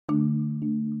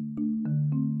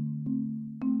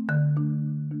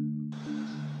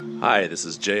Hi, this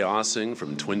is Jay Ossing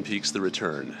from Twin Peaks: The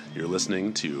Return. You're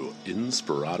listening to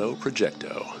Inspirato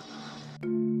Projecto.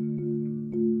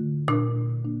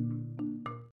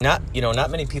 Not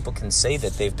many people can say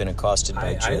that they've been accosted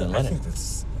by Julian Lennon. I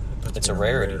think It's a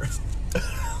rarity.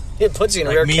 It puts you in a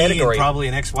rare me category. And probably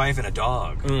an ex-wife and a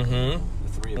dog. Mm-hmm.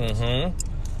 The three of us.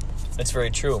 That's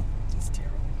very true. It's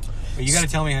terrible. But you got to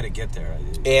tell me how to get there.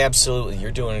 Absolutely,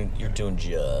 you're doing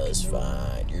just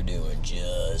fine. You're doing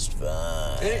just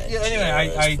fine.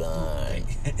 Anyway, fine.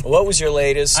 What was your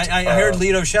latest? I heard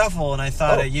Lido Shuffle, and I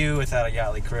thought of you. I thought of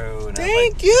Yachtly Crew. And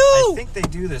Thank you. I think they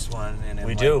do this one. And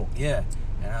We do. Yeah.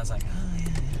 And I was like, oh yeah.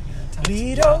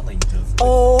 Lido. Yachtly.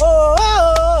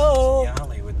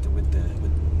 Yachtly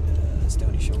with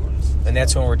Stony Shores. And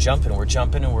that's when we're jumping. We're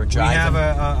jumping and we're driving. We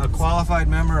have a qualified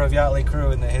member of Yachtly Crew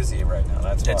in the Hizzy right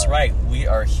now. That's right. We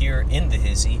are here in the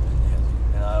Hizzy.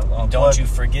 Don't you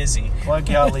forgizzy. Plug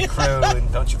Yachtly Crew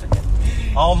and don't you forget.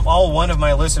 All one of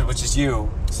my listeners, which is you.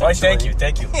 Oh, thank you.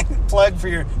 Plug for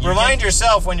remind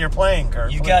yourself when you're playing,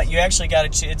 Kurt. You actually got a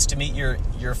chance to meet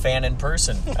your fan in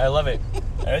person. I love it.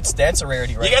 That's a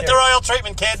rarity, right? You get the royal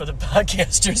treatment, kid. For the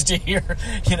podcasters to hear.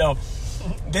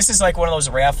 This is like one of those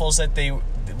raffles that they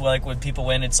like when people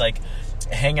win. It's like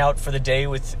hang out for the day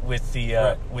with the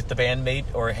bandmate,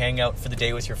 or hang out for the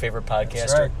day with your favorite podcaster.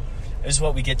 That's right. This is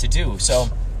what we get to do. So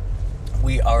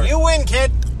we are. You win,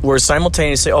 kid. We're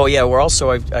simultaneously. Oh yeah, we're also.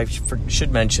 I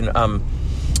should mention.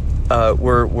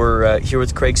 We're here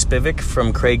with Craig Spivek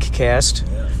from Craig Cast.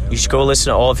 You should go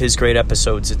listen to all of his great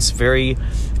episodes. It's very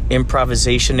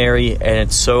improvisationary and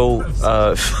it's so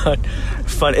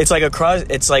fun. It's like a cross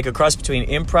between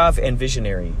improv and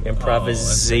visionary.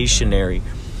 Improvisationary.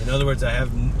 In other words, I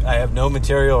have no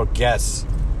material or guests.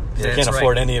 I can't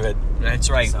afford any of it.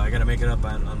 That's right. So I got to make it up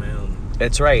on my own.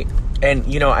 That's right. And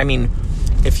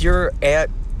if you're at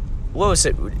what was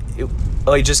it? You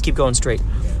just keep going straight.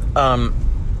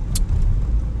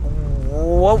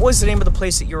 What was the name of the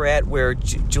place that you were at where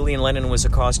Julian Lennon was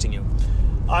accosting you?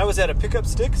 I was at a Pickup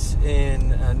Sticks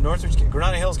in Northridge,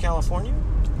 Granada Hills, California.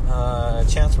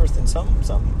 Chatsworth and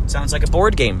something. Sounds like a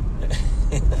board game.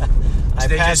 Do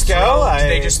they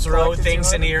just throw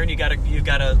things in here and you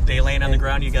gotta they land on the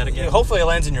ground, you gotta get... Hopefully it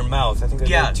lands in your mouth. I think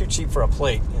they're too cheap for a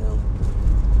plate,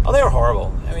 Oh, they were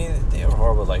horrible. They were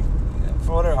horrible. Like,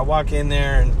 for whatever, I walk in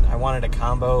there and I wanted a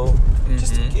combo.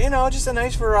 Just a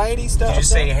nice variety stuff. Did you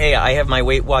say, hey, I have my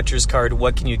Weight Watchers card,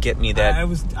 what can you get me that...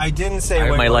 I didn't say... I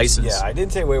have my license. Yeah, I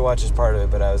didn't say Weight Watchers part of it,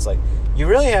 but I was like, you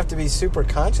really have to be super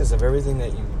conscious of everything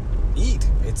that you eat.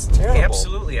 It's terrible.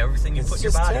 Absolutely, everything you put in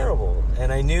your body. It's terrible.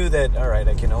 And I knew that, all right,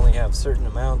 I can only have certain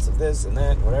amounts of this and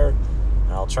that, whatever.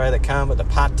 And I'll try the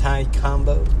pad thai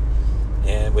combo,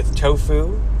 and with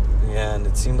tofu, and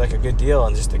it seemed like a good deal.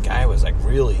 And just the guy was like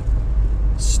really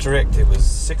strict. It was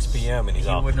 6 p.m. and he's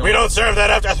all, we don't serve that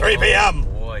after 3 p.m.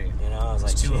 Boy, I was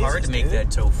like, it's too hard to make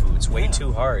that tofu. It's way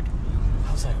too hard.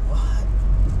 I was like, what?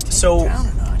 Take it down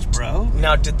a notch, bro.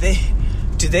 Now, do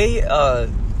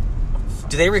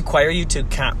they require you to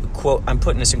count, quote, I'm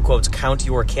putting this in quotes, count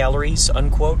your calories,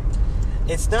 unquote?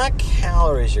 It's not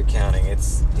calories you're counting.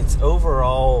 It's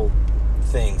overall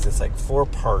things. It's like 4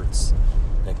 parts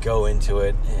that go into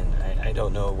it, and I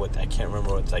don't know I can't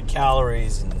remember what it's like,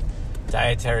 calories and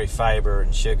dietary fiber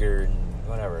and sugar and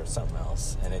whatever, something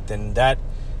else. And then that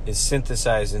is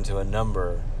synthesized into a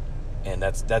number, and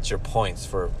that's your points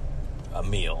for a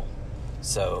meal.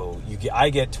 So I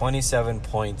get 27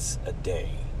 points a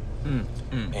day.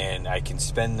 And I can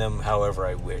spend them however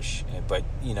I wish. But,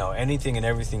 anything and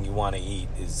everything you want to eat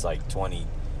is like 20,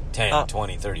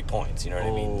 30 points. You know what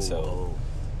I mean?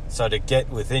 So to get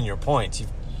within your points,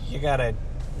 you got to,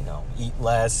 eat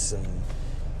less and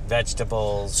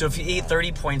vegetables. So if you eat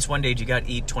 30 points one day, do you got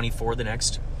to eat 24 the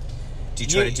next? Do you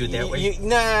try to do it that way? You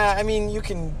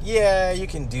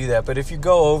can do that. But if you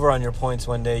go over on your points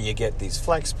one day, you get these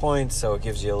flex points, so it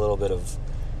gives you a little bit of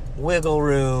wiggle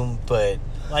room. But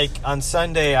like on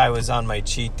Sunday, I was on my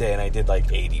cheat day and I did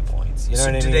like 80 points. You know what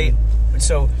I mean?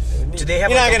 Do they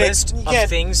have a list of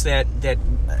things that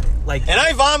like? And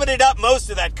I vomited up most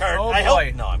of that, Kurt. Oh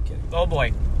boy! No, I'm kidding. Oh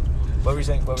boy! What were you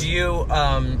saying?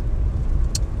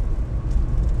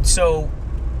 So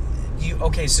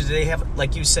do they have,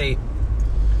 like you say,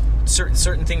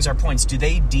 certain things are points? Do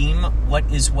they deem what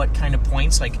is what kind of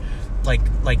points? Like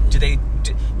do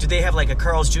they have like a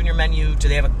Carl's Jr. menu? Do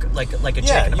they have a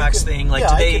Jack in the Box thing? Like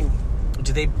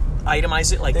do they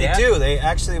itemize it like that? They do. They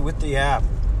actually, with the app,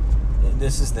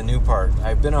 this is the new part.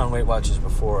 I've been on Weight Watchers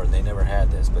before and they never had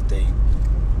this, but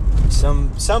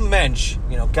some mensch,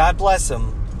 God bless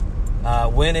them,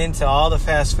 went into all the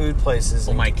fast food places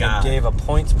and gave a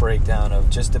points breakdown of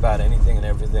just about anything and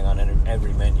everything on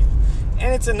every menu.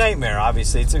 And it's a nightmare,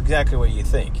 obviously. It's exactly what you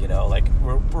think, Like,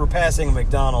 we're passing a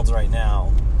McDonald's right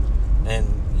now, and,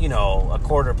 a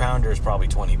quarter pounder is probably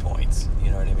 20 points.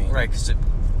 You know what I mean? Right.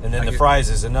 And then the fries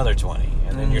is another 20.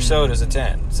 And then your soda's a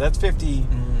 10. So that's 50,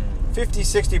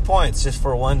 60 points just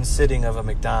for one sitting of a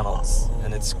McDonald's.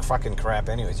 And it's fucking crap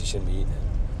anyways. You shouldn't be eating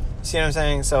it. See what I'm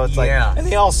saying? So it's and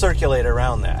they all circulate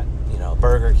around that.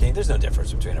 Burger King. There's no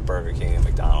difference between a Burger King and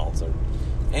McDonald's or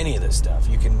any of this stuff.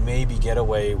 You can maybe get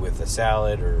away with a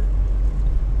salad or,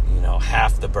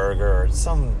 half the burger or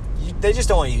they just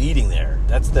don't want you eating there.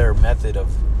 That's their method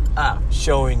of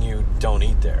showing you don't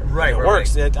eat there. Right, it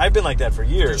works. I've been like that for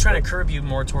years. They're trying to curb you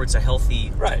more towards a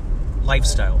healthy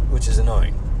lifestyle. Which is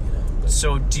annoying.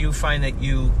 So do you find that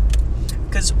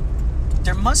because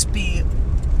there must be,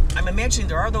 I'm imagining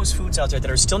there are those foods out there that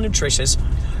are still nutritious,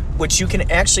 which you can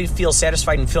actually feel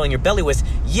satisfied in filling your belly with,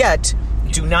 yet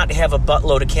do not have a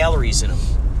buttload of calories in them.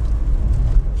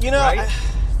 Right?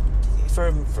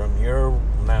 From your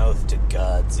mouth to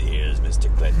God's ears,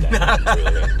 Mr. Clinton.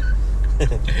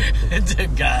 To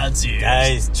God's ears.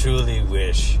 I truly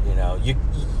wish,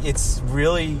 it's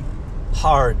really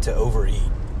hard to overeat.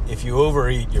 If you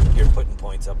overeat, you're putting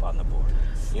points up on the board.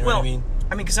 You know what I mean?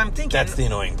 Because I'm thinking... That's the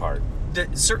annoying part.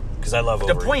 Because I love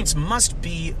overeating. The points must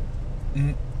be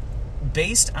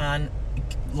based on,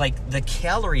 like, the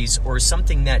calories or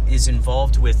something that is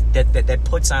involved with... That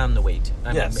puts on the weight.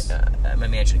 I'm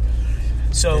imagining.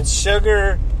 So it's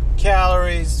sugar,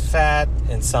 calories, fat,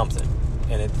 and something.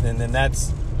 And then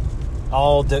that's...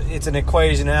 it's an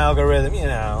equation, algorithm,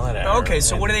 whatever. Okay,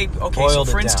 so what do they... Okay, so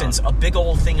for instance, a big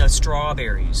old thing of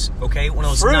strawberries, okay? One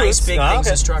of those nice big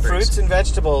things of strawberries. Fruits and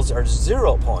vegetables are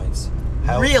 0 points.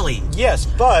 Really? Yes,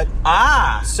 but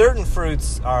certain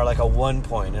fruits are like a 1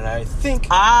 point, and I think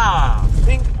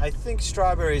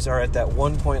strawberries are at that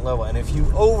 1 point level, and if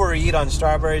you overeat on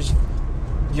strawberries,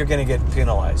 you're going to get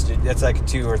penalized. That's like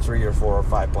 2 or 3 or 4 or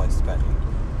 5 points depending.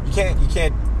 You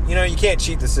can't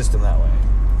cheat the system that way.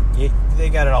 They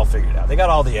got it all figured out. They got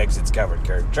all the exits covered,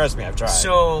 Kurt. Trust me, I've tried.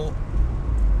 So...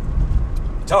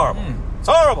 It's horrible. It's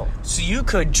horrible. So you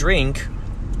could drink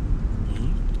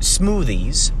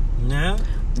smoothies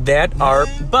that are,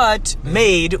 but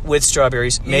made with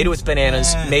strawberries, made with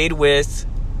bananas, made with...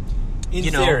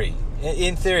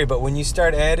 In theory, but when you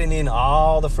start adding in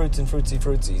all the fruits and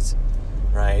fruitsies,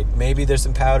 right? Maybe there's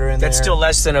some powder in there. That's still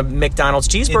less than a McDonald's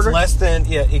cheeseburger? It's less than...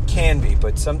 Yeah, it can be,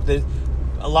 but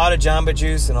a lot of Jamba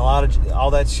Juice and a lot of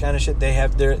all that kind of shit,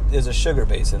 there's a sugar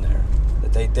base in there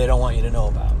that they don't want you to know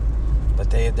about. But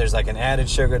there's like an added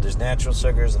sugar, there's natural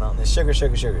sugars, and all this sugar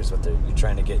is what you're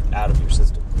trying to get out of your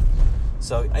system.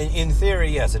 So in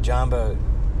theory, yes, a Jamba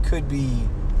could be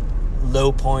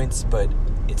low points, but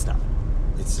it's not.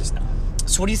 It's just not.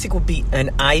 So what do you think would be an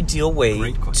ideal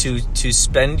way to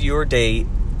spend your day,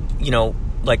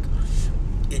 like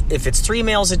if it's 3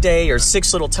 meals a day or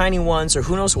 6 little tiny ones or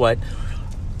who knows what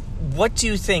do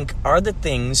you think are the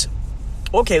things...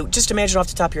 Okay, just imagine off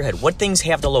the top of your head. What things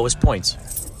have the lowest points?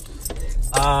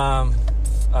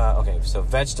 Okay, so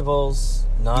vegetables,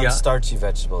 non-starchy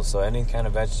vegetables. So any kind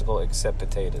of vegetable except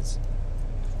potatoes.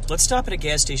 Let's stop at a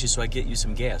gas station so I get you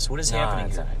some gas. What is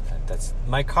happening here? That's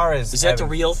my car is... Is that the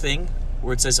real thing?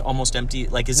 Where it says almost empty?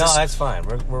 Like, is this... No, that's fine.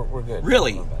 We're good.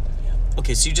 Really?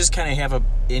 Okay, so you just kind of have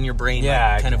in your brain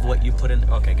what you put in...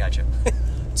 Okay, gotcha.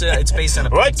 It's based on a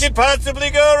point. What could possibly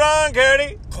go wrong,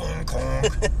 Curdy?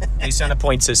 Based on a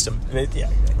point system. Yeah.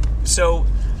 So,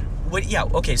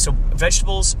 okay, so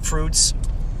vegetables, fruits,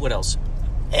 what else?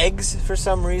 Eggs, for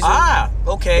some reason.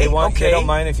 Okay, They don't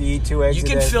mind if you eat 2 eggs You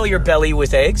can fill your belly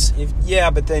with eggs.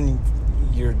 But then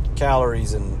your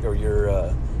calories or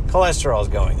your cholesterol is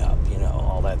going up,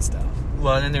 all that stuff.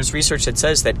 Well, and then there's research that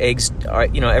says that eggs are,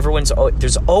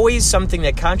 there's always something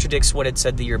that contradicts what it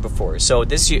said the year before. So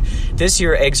this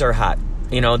year eggs are hot.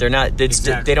 They're not. They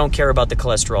don't care about the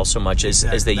cholesterol so much as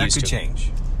they used to. That could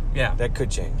change. Yeah, that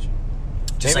could change.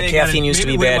 Just like caffeine used to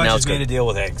be bad, now it's good. To deal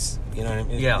with eggs. You know what I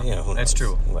mean? Yeah, who that's knows?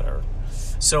 true. Whatever.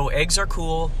 So eggs are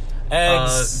cool.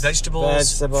 Eggs,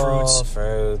 vegetables,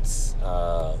 fruits.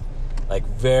 Like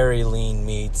very lean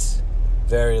meats,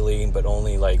 very lean, but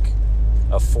only like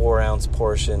a 4-ounce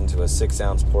portion to a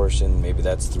 6-ounce portion. Maybe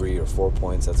that's 3 or 4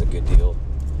 points. That's a good deal.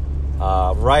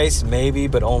 Rice, maybe,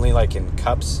 but only like in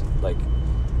cups. Like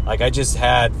I just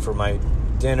had for my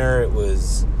dinner, it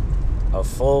was a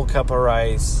full cup of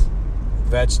rice,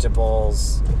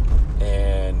 vegetables,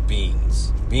 and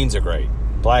beans. Beans are great.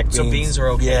 Black beans. So beans are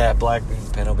okay. Yeah, black beans,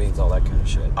 pinto beans, all that kind of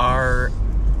shit.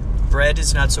 bread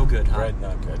is not so good, huh? Bread,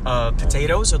 not good.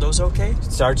 Potatoes, are those okay?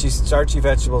 Starchy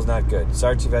vegetables, not good.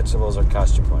 Starchy vegetables are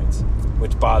cost you points,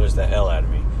 which bothers the hell out of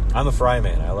me. I'm a fry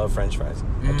man. I love French fries.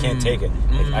 I can't take it.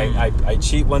 I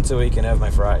cheat once a week and have my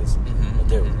fries. I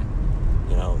do.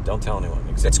 You know, don't tell anyone.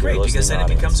 That's great, because then it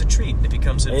becomes a treat. It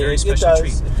becomes a very special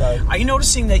treat. It does. Are you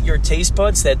noticing that your taste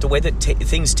buds, that the way that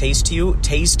things taste to you,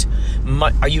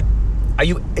 are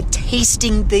you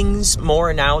tasting things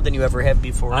more now than you ever have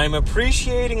before? I'm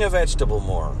appreciating a vegetable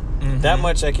more. That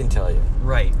much I can tell you.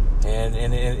 Right.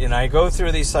 And I go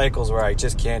through these cycles where I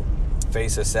just can't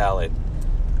face a salad.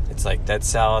 It's like that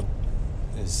salad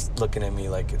is looking at me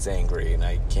like it's angry and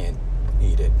I can't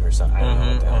eat it or something. I don't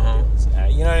know what the hell it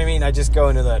is. You know what I mean? I just go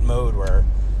into that mode where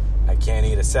I can't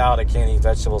eat a salad, I can't eat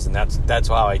vegetables, and that's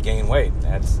how I gain weight.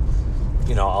 That's,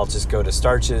 you know, I'll just go to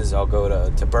starches, I'll go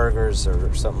to burgers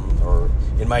or something, or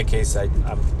in my case,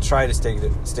 I'm trying to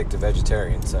stick to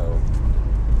vegetarian. So,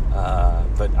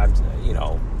 but I'm, you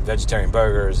know, vegetarian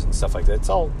burgers and stuff like that. It's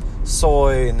all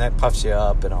soy, and that puffs you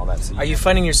up and all that. So are you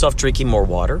finding yourself drinking more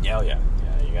water? Yeah,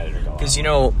 you got to drink a lot. Because, you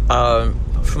know,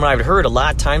 from what I've heard, a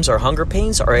lot of times our hunger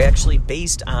pains are actually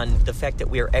based on the fact that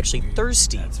we are actually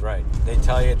thirsty. That's right. They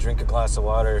tell you drink a glass of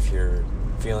water if you're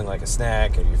feeling like a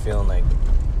snack, or you're feeling like,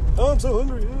 oh, I'm so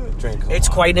hungry. Drink. It's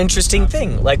quite an interesting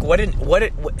thing. Like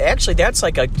actually, that's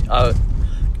like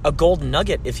a golden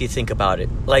nugget if you think about it.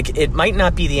 Like, it might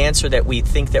not be the answer that we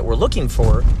think that we're looking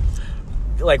for.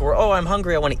 Like, I'm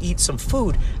hungry, I want to eat some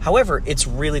food. However, it's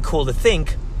really cool to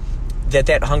think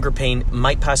that hunger pain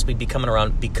might possibly be coming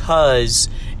around because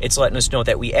it's letting us know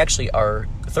that we actually are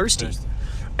thirsty.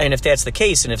 And if that's the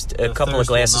case, and if a couple of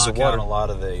glasses of water, a lot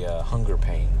of the hunger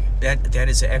pain. That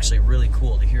is actually really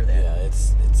cool to hear that. Yeah,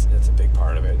 it's a big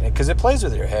part of it, because it plays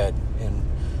with your head. And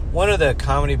one of the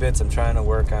comedy bits I'm trying to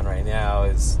work on right now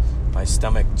is my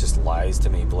stomach just lies to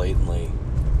me blatantly,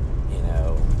 you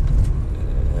know,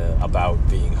 about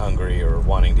being hungry or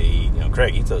wanting to eat. You know,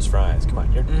 Craig, eat those fries. Come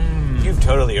on, you've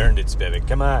totally earned it, Spivek.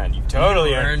 Come on, you've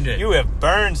totally earned it. You have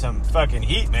burned some fucking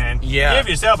heat, man. Yeah. Give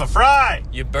yourself a fry.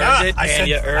 You burned it, and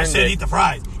you earned it. I said eat the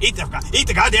fries. Eat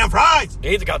the goddamn fries.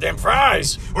 Eat the goddamn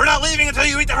fries. We're not leaving until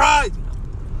you eat the fries.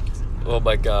 Oh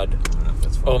my God.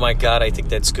 Oh my God, I think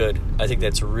that's good. I think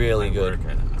that's really good.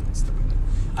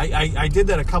 I did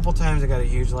that a couple times. I got a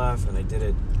huge laugh, and I did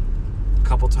it a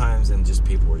couple times, and just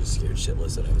people were just scared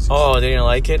shitless that I was. Oh, they didn't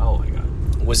like it? Oh my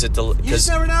God. Was it the? You just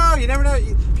never know. You never know.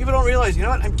 People don't realize. You know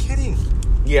what? I'm kidding.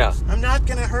 Yeah. I'm not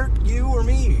gonna hurt you or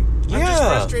me. I'm just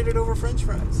frustrated over French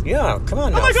fries. Yeah. Come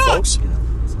on, oh now, my God. folks. You know,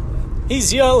 that's all that.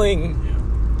 He's yelling.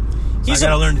 Yeah. I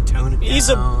gotta learn to tone it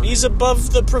down. He's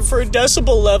above the preferred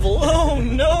decibel level. Oh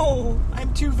no!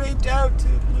 I'm too vaped out to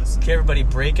listen. Okay, everybody,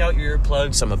 break out your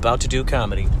earplugs. I'm about to do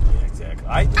comedy. Yeah, exactly.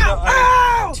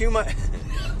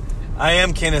 I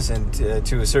am Kinnison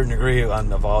to a certain degree on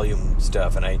the volume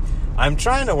stuff, and I'm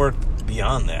trying to work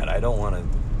beyond that. I don't want to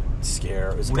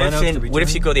scare. What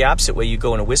if you go the opposite way? You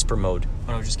go in a whisper mode.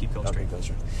 Oh no, just keep going straight. Go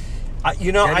straight.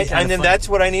 And then that's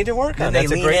what I need to work on.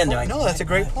 That's a great point. No, that's a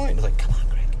great point. It's like, come on,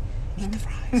 Greg, eat the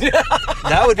fries.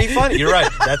 That would be funny. You're right.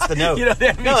 That's the note.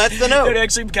 That's the note. It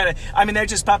actually kind of. I mean, that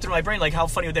just popped into my brain. Like, how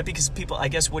funny would that be? Because people, I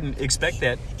guess, wouldn't expect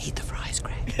that. Eat the fries,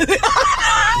 Greg.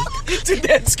 Dude,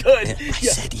 that's good. I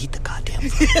said eat the goddamn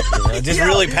fries. Just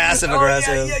really passive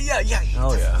aggressive. Yeah.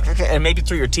 Oh yeah. Okay, and maybe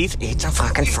through your teeth. Eat the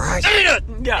fucking fries. Eat it.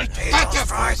 Yeah. Eat the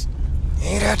fries.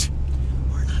 Eat it.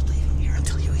 We're not leaving here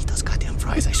until you eat those goddamn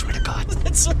fries. I swear to God.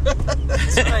 That's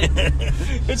right.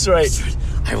 That's right.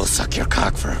 I will suck your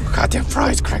cock for goddamn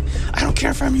fries, Craig. I don't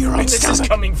care if I'm your own stomach. This is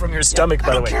coming from your stomach, by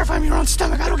the way. I don't care if I'm your own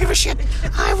stomach. I don't give a shit.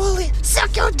 I will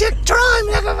suck your dick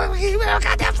dry.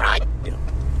 Goddamn fry.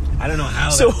 I don't know how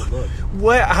that would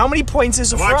look. How many points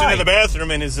is a fry? Walked into the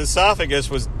bathroom and his esophagus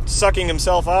was sucking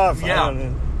himself off. Yeah.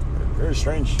 Very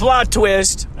strange. Plot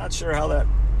twist. Not sure how that.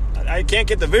 I can't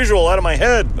get the visual out of my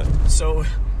head. But. So,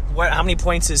 how many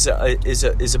points is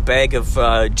a bag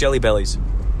of Jelly Bellies?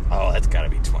 Oh, that's got to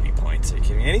be 20 points. Are you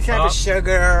kidding me? Any kind of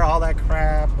sugar, all that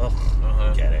crap.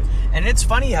 Ugh, get it. And it's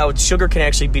funny how sugar can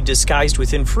actually be disguised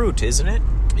within fruit, isn't it?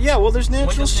 Yeah, well, there's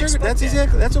natural sugar.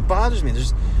 That's what bothers me.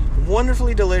 There's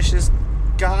wonderfully delicious.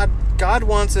 God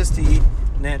wants us to eat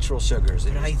natural sugars.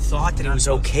 But I thought that it was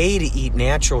okay to eat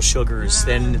natural sugars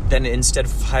than instead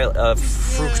of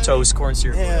fructose corn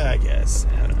syrup. Yeah, I guess.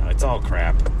 I don't know. It's all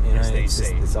crap. You know,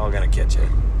 it's all gonna catch you.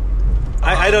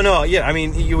 I don't know. Yeah, I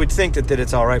mean, you would think that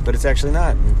it's all right, but it's actually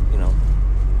not. You know,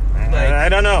 I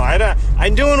don't know.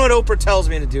 I'm doing what Oprah tells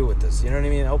me to do with this. You know what I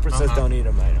mean? Oprah says don't eat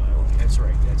them. I know. I won't. That's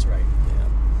right.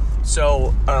 Yeah.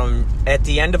 So, at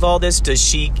the end of all this, does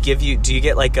she give you? Do you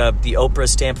get like the Oprah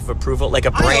stamp of approval, like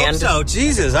a brand? I hope so.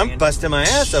 Jesus, I'm busting my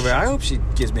ass over. I hope she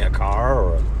gives me a car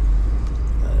or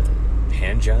a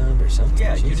hand job or something.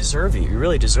 Yeah, Jesus. you deserve it. You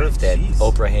really deserve that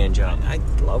Oprah hand job. I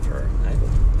love her.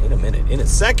 In a minute, in a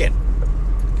second.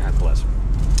 God bless her.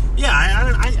 Yeah,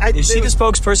 I is she the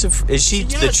spokesperson? Is she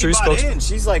the true spokesperson?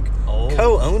 She's like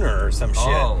co-owner or some shit,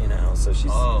 you know. So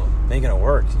she's making it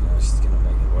work. You know, she's gonna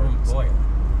make it work. Boy.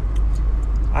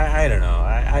 I don't know.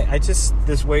 I just,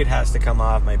 this weight has to come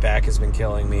off. My back has been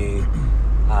killing me.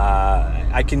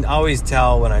 I can always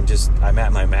tell when I'm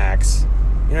at my max.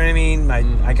 You know what I mean?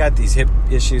 I got these hip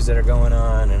issues that are going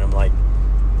on, and I'm like,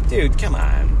 dude, come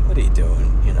on, what are you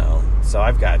doing? You know. So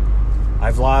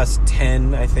I've lost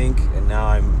 10, I think, and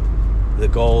now the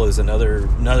goal is another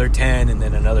 10, and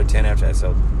then another 10 after that.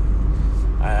 So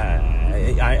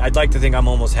I'd like to think I'm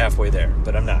almost halfway there,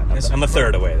 but I'm not. I'm a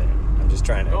third away there. I'm just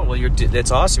trying to. Oh well,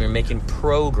 that's awesome. You're making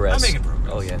progress. I'm making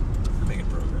progress. Oh yeah, I'm making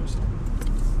progress.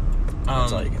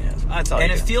 That's all you can ask. That's all. And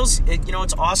you it can. feels,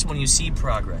 it's awesome when you see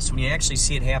progress, when you actually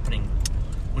see it happening.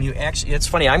 It's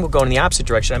funny. I'm going in the opposite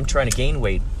direction. I'm trying to gain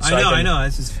weight. So I know.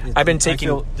 I've been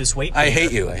taking this weight gainer. I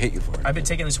hate you for it. I've been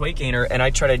taking this weight gainer, and I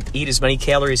try to eat as many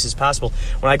calories as possible.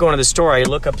 When I go into the store, I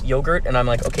look up yogurt, and I'm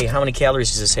like, okay, how many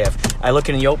calories does this have? I look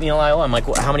in the oatmeal aisle. I'm like,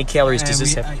 well, how many calories does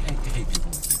this have? I hate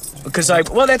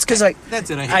people. That's because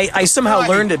I somehow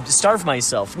learned to starve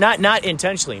myself. Not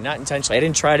intentionally. Not intentionally. I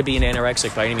didn't try to be an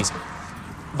anorexic by any means,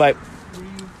 but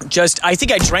I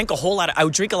think I drank a whole lot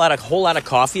of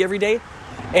coffee every day.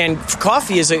 And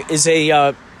coffee is a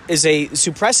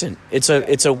suppressant.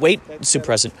 It's a weight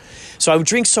suppressant. So I would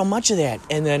drink so much of that,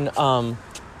 and then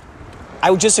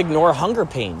I would just ignore hunger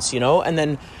pains, you know. And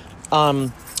then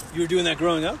you were doing that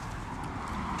growing up?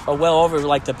 Well over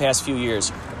like the past few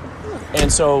years.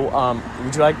 And so,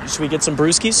 should we get some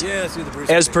brewskis? Yeah, let's do the brewskis.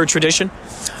 As per tradition.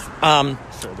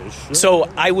 So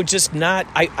I would just not.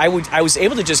 I was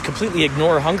able to just completely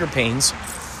ignore hunger pains,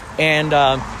 and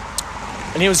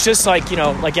it was just like,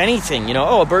 like anything,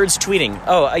 oh, a bird's tweeting.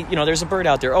 Oh, there's a bird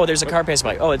out there. Oh, there's a car passing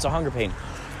by. Oh, it's a hunger pain.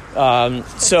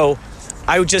 So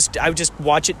I would just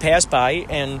watch it pass by,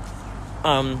 and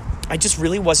I just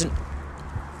really wasn't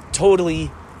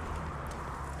totally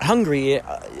hungry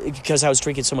because I was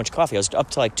drinking so much coffee. I was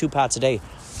up to like 2 pots a day.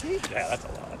 Yeah, that's a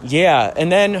lot. Yeah,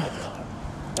 and then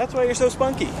that's why you're so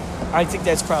spunky. I think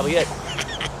that's probably it.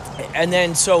 And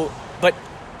then but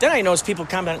then I noticed people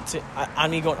comment on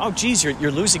me going, "Oh, geez,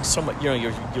 you're losing so much.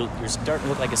 You're starting to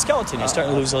look like a skeleton. You're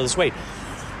starting to lose all this weight."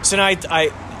 So then I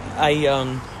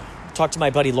talked to my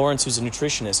buddy Lawrence, who's a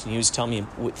nutritionist, and he was telling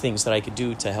me things that I could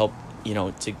do to help,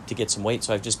 to get some weight.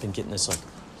 So I've just been getting this like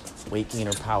weight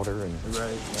gainer powder and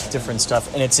different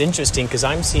stuff. And it's interesting because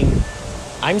I'm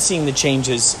seeing the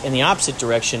changes in the opposite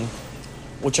direction,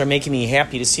 which are making me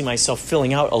happy to see myself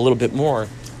filling out a little bit more.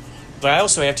 But I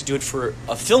also have to do it for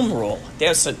a film role.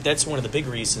 That's one of the big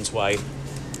reasons why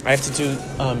I have to do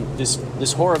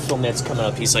this horror film that's coming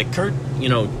up. He's like, Kurt,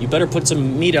 you better put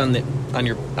some meat on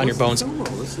your bones.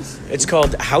 It's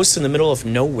called House in the Middle of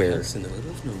Nowhere. House in the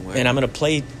Middle of Nowhere. And I'm going to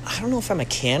play. I don't know if I'm a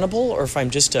cannibal or if I'm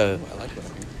just a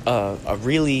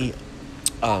really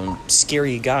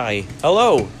scary guy.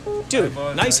 Hello, dude.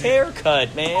 Hi, nice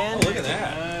haircut, man. Oh, look at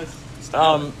that.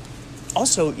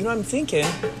 Also, I'm thinking,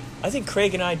 I think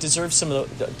Craig and I deserve some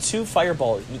of the 2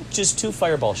 fireball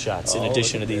shots in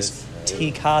addition to these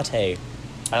Tecate.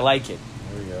 I like it.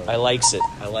 There we go. I likes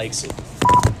it.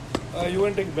 You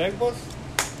want to take a bag,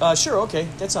 boss? Sure. Okay,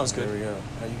 that sounds good. There we go.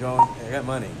 How you going? I got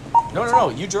money. No.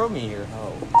 You drove me here.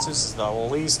 Oh. This is the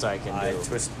least I can do. I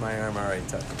twist my arm already.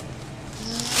 Tuck.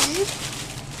 I'm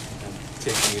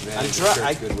taking advantage of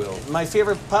Kurt's goodwill. My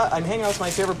favorite. I'm hanging out with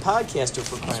my favorite podcaster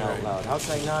for crying out loud. How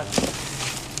could I not?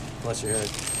 Bless your head.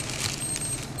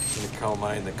 I'm going to call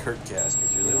mine the Kurt cast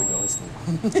because you're literally listening.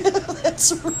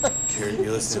 That's right.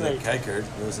 You're listening to Kurt.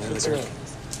 You're listening to the Kurt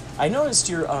cast. I noticed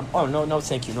your. Oh no!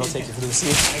 Thank you. No, thank you for the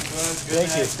receipt.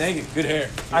 Thank you. Good hair.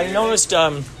 I noticed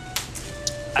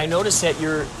that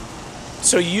you're.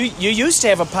 So you used to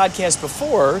have a podcast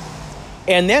before,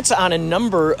 and that's on a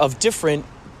number of different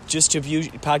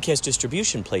podcast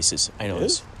distribution places. I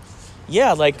noticed.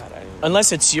 Yeah, like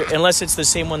unless it's the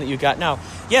same one that you got now.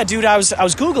 Yeah, dude, I was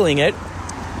Googling it.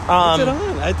 What's it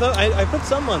on? I thought I put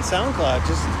some on SoundCloud.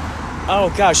 Oh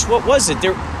gosh, what was it?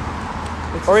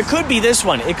 Or it could be this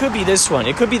one. It could be this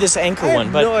Anchor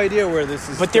one. I have no idea where this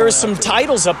is. But there were some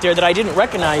titles up there that I didn't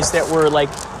recognize that were like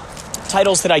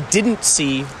titles that I didn't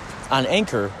see on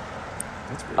Anchor.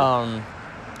 That's weird.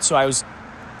 So I was.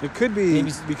 It could be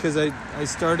because I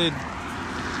started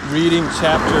reading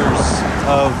chapters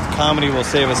of Comedy Will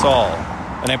Save Us All.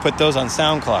 and I put those on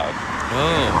SoundCloud.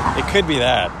 Oh. It could be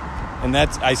that. And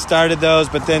I started those,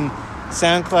 but then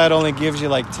SoundCloud only gives you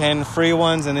like 10 free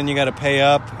ones, and then you got to pay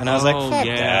up. And I was like, fuck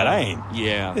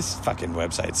that. This fucking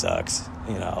website sucks,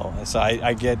 you know. So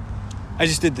I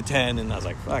just did the 10, and I was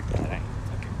like, fuck that.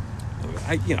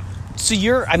 So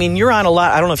you're on a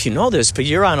lot. I don't know if you know this, but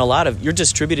you're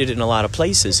distributed in a lot of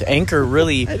places. Anchor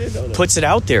really puts it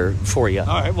out there for you. All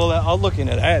right, well, I'll look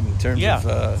into that in terms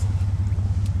of.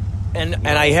 And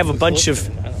I have a bunch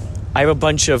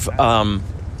of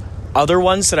other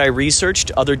ones that I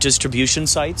researched, other distribution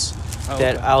sites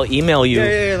that I'll email you.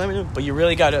 Yeah, let me know. But you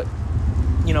really got to,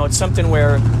 it's something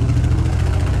where,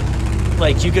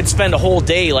 like, you could spend a whole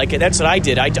day, like, that's what I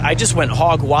did. I just went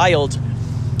hog wild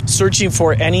searching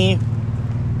for any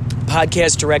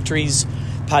podcast directories,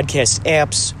 podcast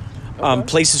apps,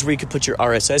 places where you could put your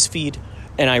RSS feed.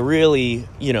 And I really,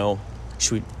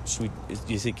 should we,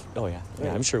 do you think, yeah,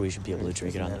 I'm sure we should be able to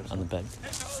drink it on the bed.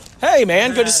 Hey,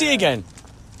 man, good to see you again.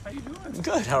 How you doing?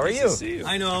 Good, how are Nice you? to see you.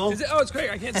 I know. It's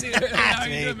great. I can't see it. How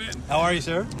you doing, man? How are you,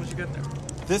 sir? What'd you get there?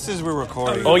 This is we're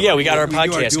recording. Oh, yeah, we got our do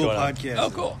podcast dual going on. podcast. Oh,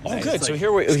 cool. Oh, Nice. good. So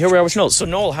here we are with Noel. So,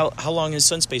 Noel, how long has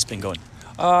Sunspace been going?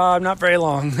 Not very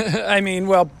long. I mean,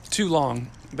 well, too long,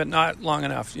 but not long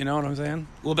enough. You know what I'm saying?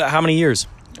 Well, about how many years?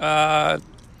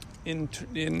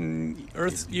 In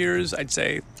Earth years, I'd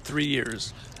say 3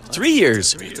 years. 3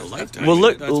 years. It's a lifetime. Well,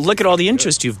 look at all the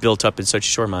interest you've built up in such a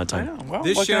short amount of I time. know. Well,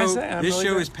 This what show, can I say? I'm this really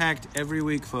show good. is packed every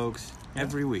week, folks.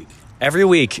 Every week. Every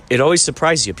week, it always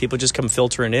surprises you. People just come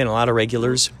filtering in. A lot of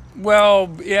regulars.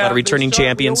 Well, yeah. A lot of returning there's so-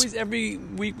 champions. We always, every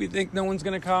week we think no one's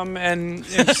going to come, and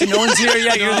if no one's here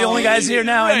yet, you're the only guys here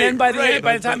now. And then by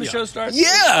the time the show starts,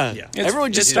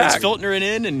 Everyone just it's starts packed. filtering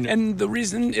in, And the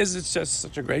reason is it's just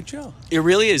such a great show. it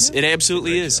really is. It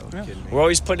absolutely is. Yeah. We're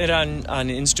always putting it on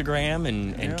Instagram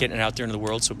and getting it out there into the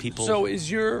world so people. So is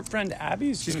your friend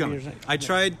Abby's? She's gonna be coming. here? I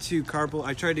tried to carpool.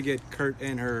 I tried to get Kurt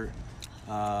and her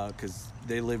because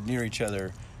they live near each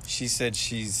other. She said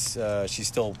she's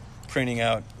still printing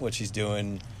out what she's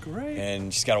doing. Great.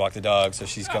 And she's got to walk the dog, so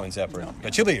she's coming separate.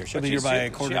 But she'll be here. She'll be here by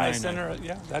 8:45.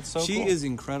 Yeah, that's so She cool. is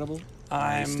incredible.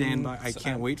 I I'm- stand by. I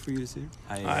can't wait for you to see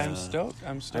her. I'm stoked.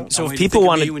 I'm stoked. So I if want you to people think of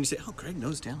wanted- me when you say, "Oh, Greg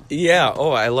knows talent." Yeah.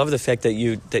 Oh, I love the fact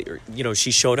that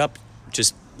she showed up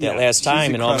just that last she's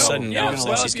time, and all of a incredible. sudden, yeah, all of a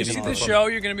sudden well, she's if you giving see you the the show,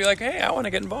 you're going to be like, hey, I want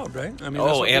to get involved, right? I mean, that's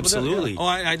Oh, what people do. absolutely. Oh,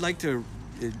 I'd like to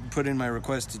put in my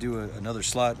request to do another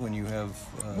slot when you have.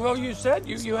 Well, you said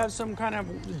you have some kind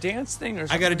of dance thing or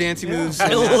something. I got a dancey moves. I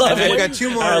love it. I got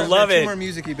two more. I love it. Two more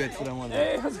music-y bits that I want.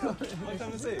 Hey, how's it going? Nice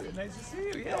to see you. Nice to see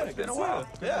you. Yeah, it's been a while.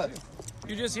 Yeah.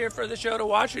 You just here for the show to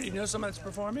watch it? Do you know someone that's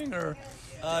performing or?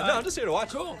 No, I'm just here to watch.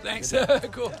 Cool. Thanks.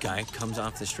 Cool. Guy comes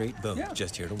off the street, boom, Yeah.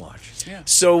 just here to watch. Yeah.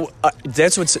 So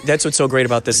that's what's so great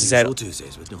about this is that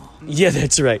Tuesdays with Noel. yeah,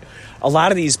 that's right. A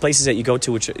lot of these places that you go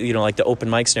to, which like the open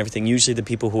mics and everything, usually the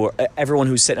people who are everyone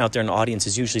who's sitting out there in the audience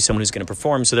is usually someone who's going to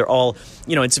perform. So they're all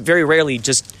it's very rarely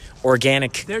just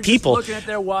organic They're people. just looking at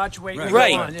their watch, waiting to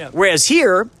Right. go on. Yeah. Whereas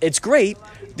here, it's great.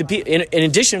 In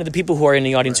addition to the people who are in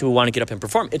the audience who want to get up and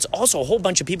perform, it's also a whole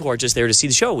bunch of people who are just there to see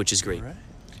the show, which is great. Right.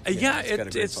 Yeah, it's got a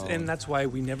great it's following. and that's why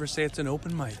we never say it's an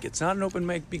open mic. It's not an open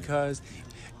mic because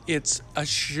it's a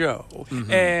show.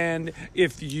 Mm-hmm. And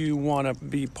if you want to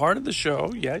be part of the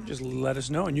show, just let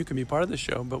us know and you can be part of the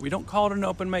show. But we don't call it an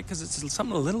open mic because it's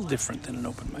something a little different than an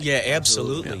open mic. Yeah,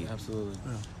 absolutely. Absolutely.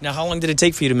 Now, how long did it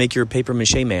take for you to make your paper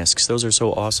mache masks? Those are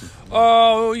so awesome.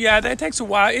 Oh, yeah, that takes a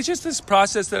while. It's just this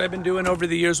process that I've been doing over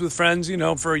the years with friends,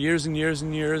 for years and years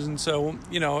and years. And so,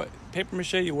 paper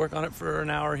mache, you work on it for an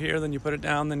hour here, then you put it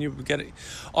down, then you get it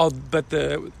all. But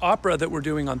the opera that we're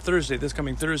doing on Thursday, this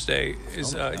coming Thursday,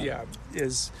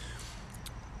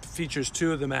 features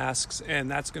two of the masks, and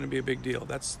that's going to be a big deal.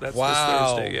 That's this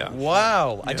Thursday. Yeah.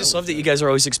 Wow. I just love that you guys are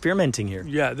always experimenting here.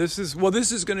 Yeah. This is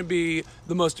going to be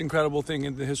the most incredible thing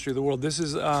in the history of the world. This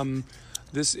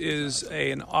is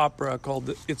an opera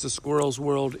called "It's a Squirrel's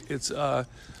World." It's a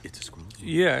squirrel's world.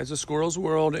 Yeah, it's a squirrel's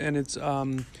world, and it's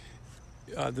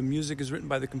the music is written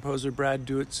by the composer Brad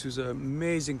Duitz, who's an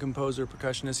amazing composer,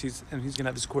 percussionist. He's going to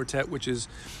have this quartet, which is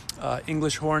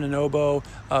English horn and oboe,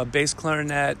 bass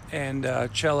clarinet, and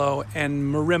cello, and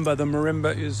marimba. The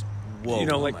marimba is,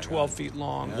 12 feet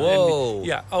long. Whoa!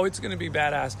 And, it's going to be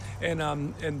badass.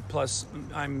 And plus,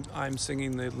 I'm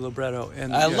singing the libretto.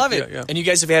 And I love it. Yeah. And you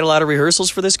guys have had a lot of rehearsals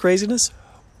for this craziness?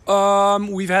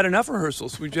 We've had enough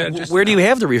rehearsals. We've had just, Where do you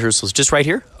have the rehearsals? Just right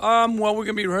here? Well, we're going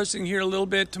to be rehearsing here a little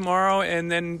bit tomorrow,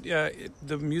 and then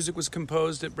the music was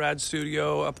composed at Brad's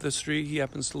studio up the street. He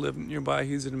happens to live nearby.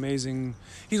 He's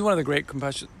one of the great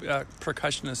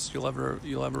percussionists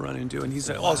you'll ever run into, and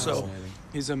he's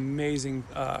he's amazing.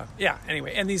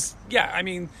 Anyway, and these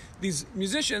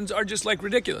musicians are just like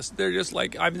ridiculous. They're just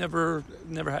like I've never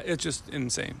had. It's just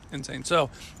insane. So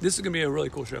this is going to be a really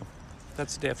cool show.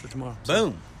 That's the day after tomorrow.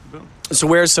 Boom. So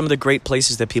where are some of the great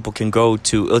places that people can go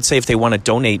to, let's say if they want to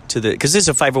donate to because this is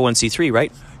a 501c3,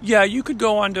 right? Yeah, you could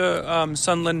go on to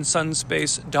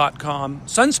Sunspace.com,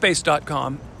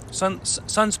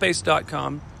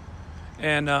 Sunspace.com,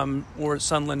 and or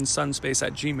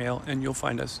Sunspace@gmail, and you'll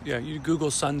find us. Yeah, you Google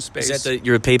Sunspace. Is that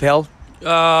your PayPal?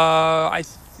 I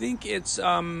think it's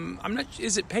I'm not.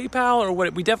 Is it PayPal or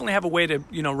what? We definitely have a way to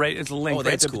right. It's a link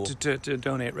that's right cool. to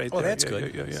donate right there. Oh, that's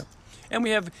good. Yeah. And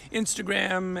we have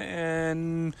Instagram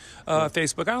and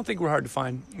Facebook. I don't think we're hard to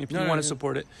find if you want to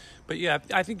support it. But yeah,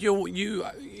 I think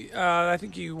I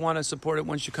think you want to support it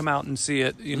once you come out and see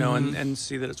it, and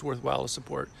see that it's worthwhile to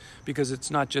support, because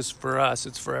it's not just for us;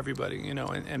 it's for everybody,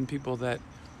 and people that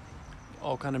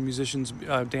all kind of musicians,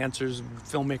 dancers,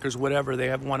 filmmakers, whatever.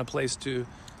 They want a place to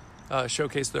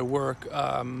showcase their work.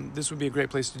 This would be a great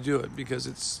place to do it, because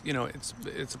it's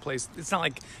a place. It's not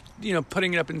like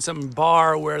putting it up in some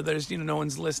bar where there's no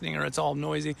one's listening or it's all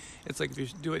noisy. It's like if you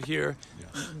do it here,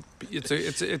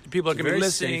 people are going to be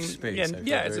listening. Safe space.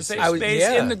 It's a safe space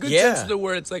in the good sense of the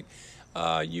word. It's like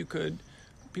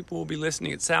people will be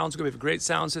listening. It sounds good. We have a great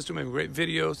sound system. We have a great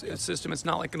video system. It's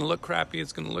not like going to look crappy.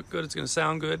 It's going to look good. It's going to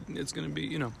sound good. It's going to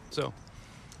be so.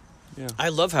 Yeah. I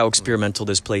love how experimental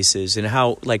this place is, and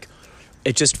how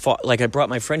it just fought, I brought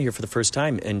my friend here for the first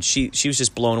time, and she was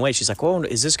just blown away. She's like, "Oh,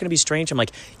 is this going to be strange?" I'm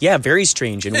like, "Yeah, very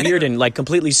strange and weird and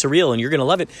completely surreal, and you're going to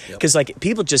love it." Because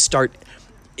people just start.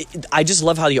 I just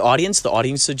love how the audience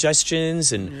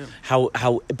suggestions, and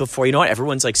how before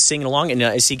everyone's singing along, and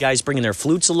I see guys bringing their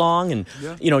flutes along, and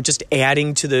just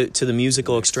adding to the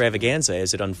musical extravaganza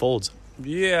as it unfolds.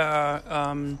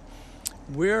 Yeah,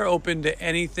 we're open to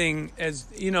anything,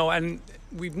 and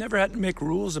we've never had to make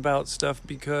rules about stuff,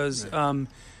 because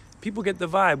people get the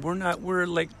vibe.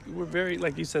 We're very,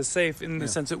 like you said, safe in the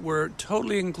sense that we're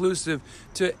totally inclusive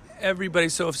to everybody.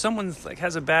 So if someone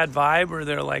has a bad vibe, or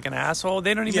they're an asshole,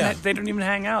 they don't even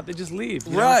hang out. They just leave.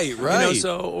 Right.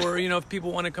 Or if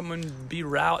people want to come and be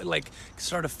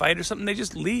start a fight or something, they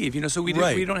just leave. So we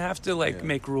don't have to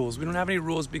make rules. We don't have any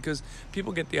rules, because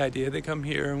people get the idea. They come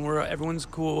here, and everyone's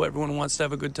cool. Everyone wants to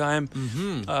have a good time.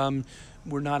 Mm-hmm.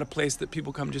 We're not a place that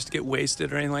people come just to get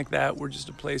wasted or anything like that. We're just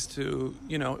a place to,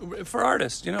 for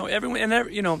artists, everyone, and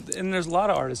there's a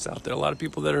lot of artists out there. A lot of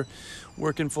people that are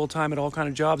working full time at all kind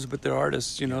of jobs, but they're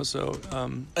artists, so.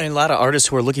 And a lot of artists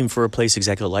who are looking for a place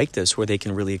exactly like this, where they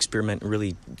can really experiment and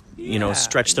really,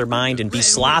 stretch their mind and be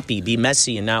sloppy, be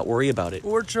messy, and not worry about it.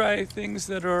 Or try things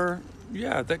that are,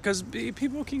 because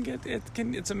people can get it.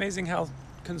 It's amazing how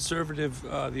conservative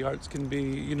the arts can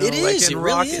be, it is. It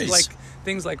really is.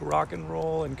 Things like rock and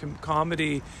roll and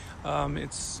comedy.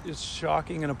 It's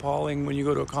shocking and appalling when you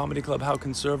go to a comedy club how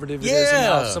conservative it is, and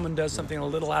how if someone does something a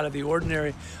little out of the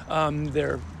ordinary, I'm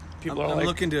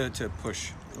looking to push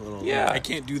a little. Yeah, I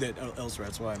can't do that elsewhere.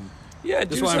 That's why I'm. Yeah,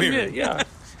 that's why I'm here. Yeah,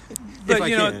 but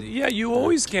you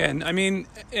always can. I mean,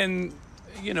 and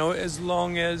as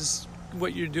long as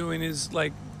what you're doing is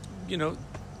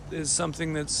is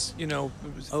something that's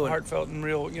heartfelt and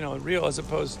real, real, as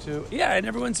opposed to and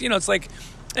everyone's it's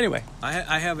anyway.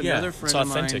 I have another friend of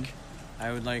mine.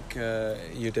 I would like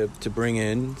you to bring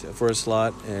in for a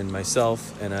slot, and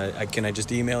myself, and can I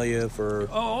just email you for?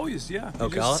 Oh, always, yeah.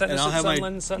 Okay, just send us at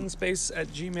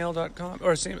sunspace@gmail.com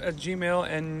or at Gmail,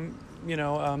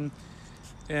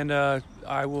 and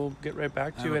I will get right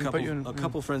back to you and put you in. A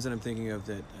couple friends that I'm thinking of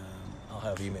that I'll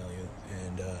have email you,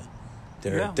 and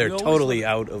they're totally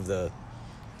out of the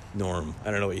norm.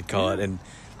 I don't know what you'd call it, and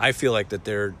I feel like that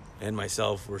and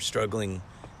myself, we're struggling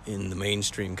in the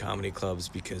mainstream comedy clubs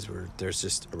because there's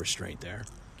just a restraint there.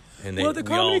 And the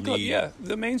comedy club,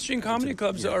 the mainstream comedy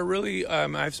clubs are really.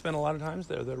 I've spent a lot of times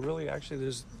there. They're really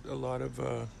there's a lot of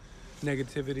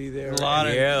negativity there. A lot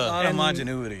of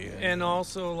homogeneity, and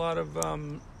also a lot of.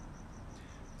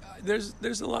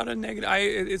 There's a lot of negative.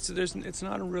 It's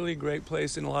not a really great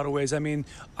place in a lot of ways. I mean,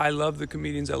 I love the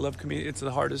comedians. I love comedians. It's the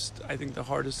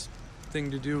hardest thing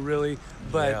to do, really.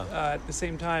 But at the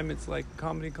same time, it's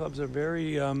comedy clubs are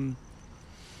very. There's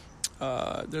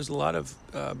a lot of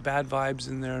bad vibes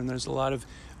in there, and there's a lot of,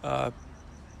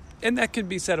 and that could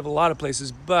be said of a lot of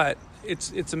places. But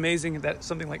it's amazing that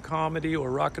something like comedy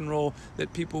or rock and roll,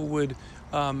 that people would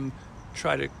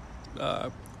try to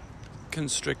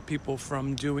constrict people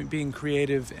from being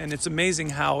creative. And it's amazing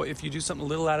how if you do something a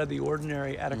little out of the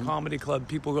ordinary at a comedy club,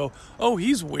 people go, "Oh,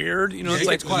 he's weird." You know, it's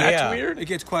like, that's weird. It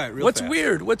gets quiet real What's fast.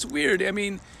 weird? What's weird? I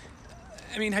mean,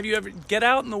 have you ever get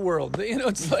out in the world? You know,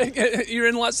 it's like you're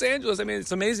in Los Angeles. I mean,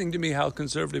 it's amazing to me how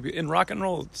conservative. In rock and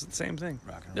roll, it's the same thing.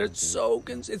 They're so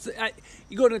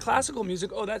you go to classical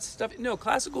music. Oh, that's stuff. No,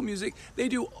 classical music. They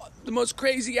do the most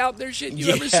crazy out there shit you've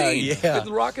ever seen. Yeah. With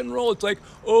rock and roll, it's like,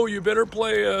 oh, you better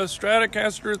play a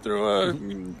Stratocaster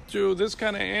through this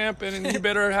kind of amp, and you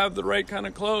better have the right kind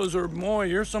of clothes, or boy,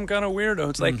 you're some kind of weirdo.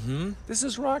 It's like, this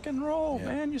is rock and roll,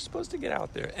 man. You're supposed to get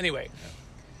out there. Anyway.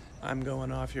 I'm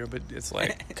going off here, but it's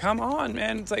like, come on,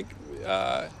 man. It's like,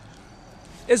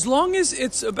 as long as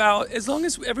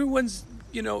everyone's,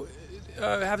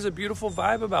 has a beautiful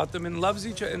vibe about them and loves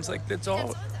each other, and it's like, that's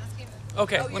all.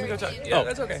 Okay, let me go talk. Yeah,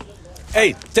 that's okay.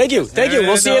 Hey, thank you.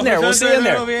 We'll see you in there. We'll see you in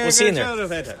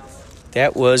there.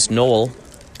 That was Noel,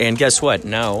 and guess what?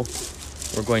 Now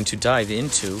we're going to dive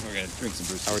into We're going to drink some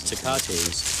Bruce. our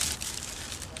Tecates.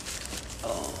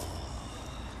 All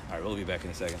right, we'll be back in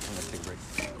a second. I'm going to take a break.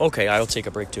 Okay, I'll take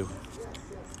a break too.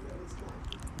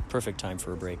 Perfect time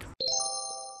for a break.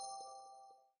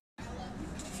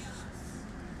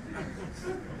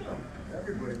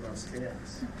 Everybody loves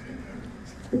cats.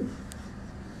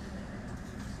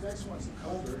 Next one's a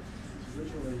cover. It's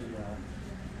originally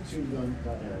tuned on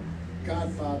by a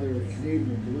godfather of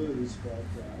Canadian blues, but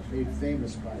made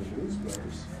famous by blues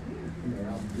brothers in their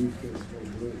album Briefcase Full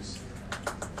of Blues.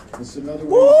 It's another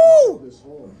way to this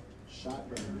whole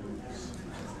shotgun blues.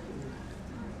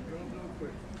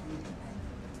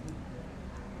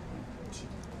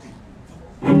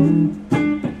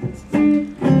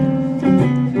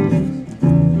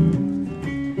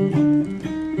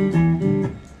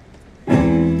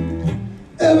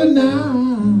 Every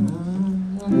night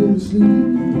I go to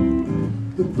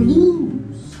sleep, the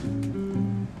blues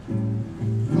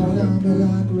fall down me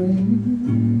like rain.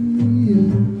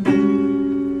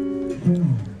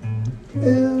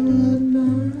 Every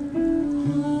night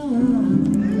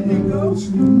I go to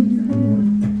sleep,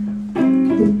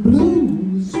 the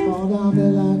blues fall down me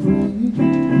like rain.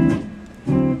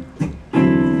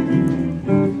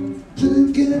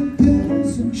 Drinking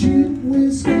pills and cheap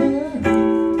whiskey,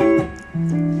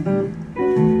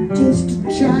 just a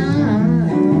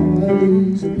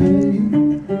child's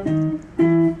pain.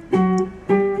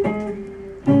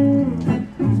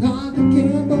 Like a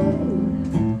gamble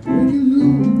when you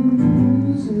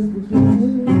lose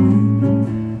everything.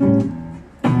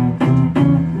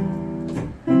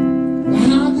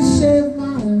 How to save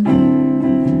money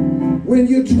when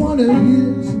you're 20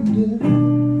 years in debt.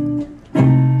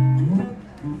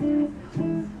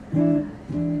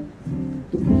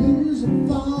 The blues are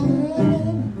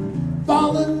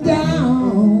falling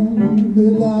down me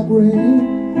like rain.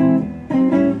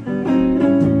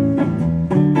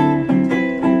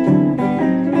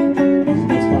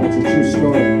 That's why it's a true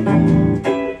story.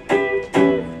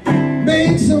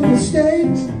 Made some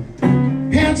mistakes,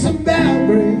 had some bad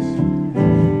breaks.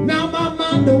 Now my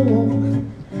mind don't walk,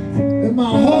 and my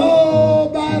whole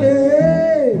body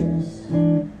aches.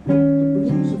 The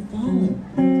blues are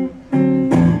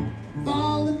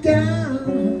falling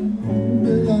down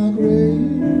me like rain.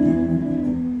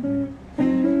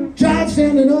 Tried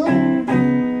standing up,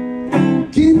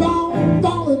 keep on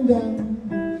falling down.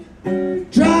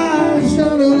 Try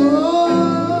standing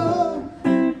up,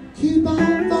 keep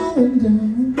on falling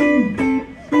down.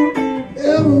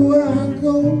 Everywhere I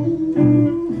go,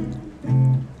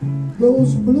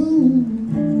 those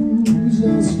blues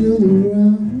are still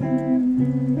around.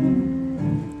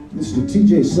 Mr.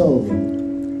 T.J. Sullivan.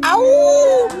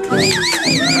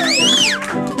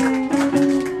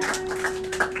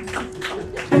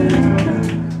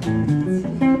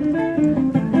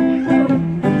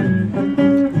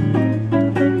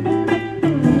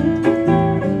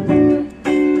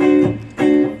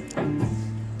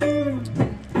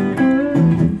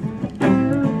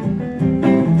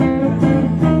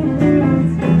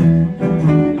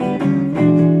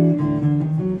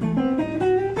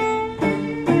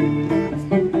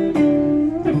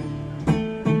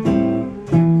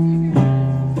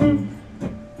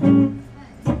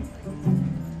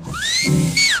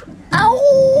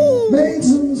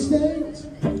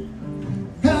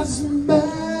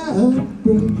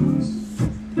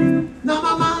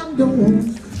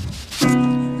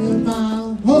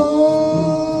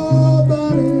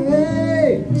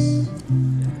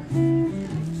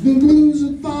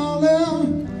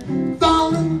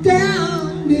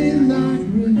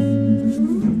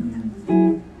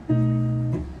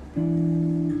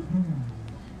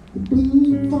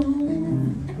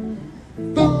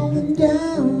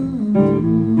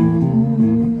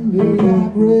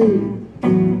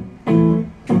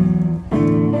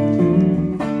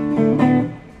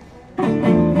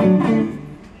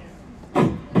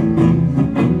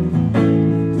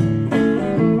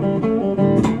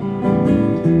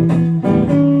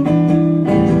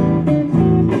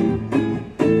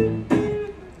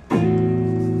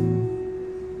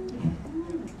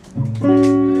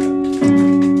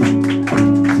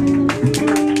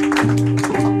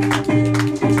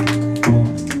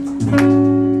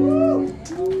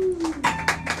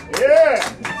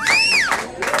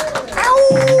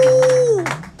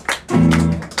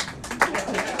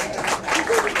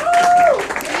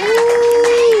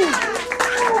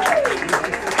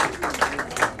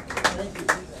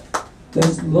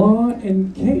 That's Law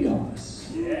and Chaos.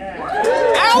 Ow!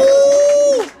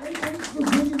 Hey, thanks for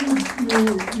bringing us your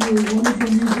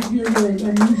wonderful music here for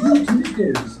Unusual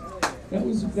Tuesdays. That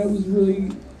was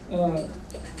really a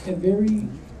very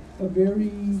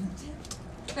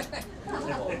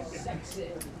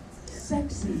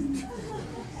sexy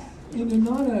in a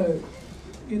kind of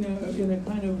in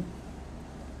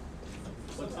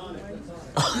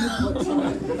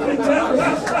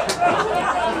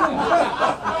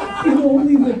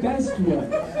only the best way.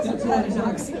 That's what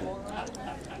I'm saying.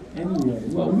 Anyway,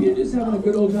 well, we're just having a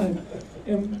good old time.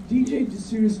 And DJ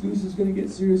Serious Goose is going to get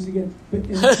serious again. But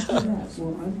and after that,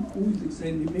 well, I'm always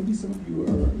excited. Maybe some of you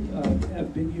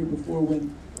have been here before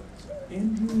when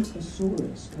Andrew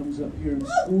Asaurus comes up here and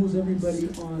schools everybody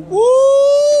on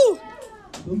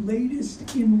the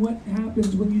latest in what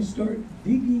happens when you start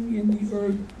digging in the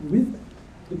earth with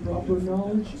the proper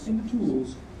knowledge and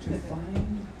tools to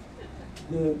find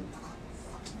the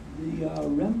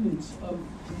remnants of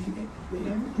the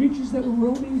creatures that were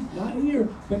roaming, not here,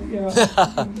 but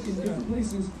in different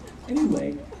places.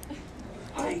 Anyway,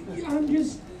 I'm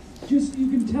just you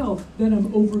can tell that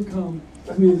I'm overcome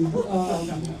with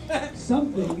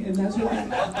something, and that's what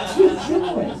with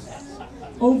joy.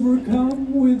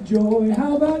 Overcome with joy.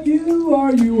 How about you?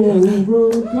 Are you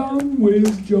overcome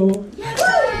with joy?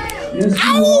 Yes,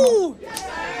 you are.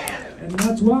 And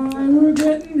that's why we're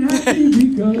getting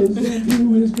happy, because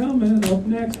Andrew is coming up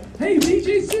next. Hey,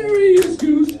 DJ Serious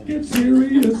Goose, get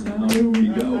serious now. Here we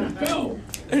go. Go.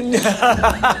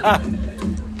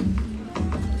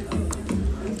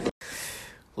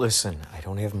 Listen, I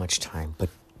don't have much time, but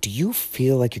do you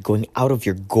feel like you're going out of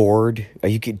your gourd?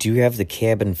 Do you have the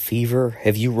cabin fever?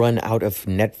 Have you run out of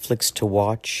Netflix to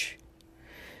watch?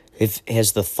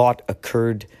 Has the thought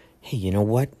occurred, hey, you know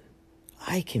what?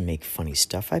 I can make funny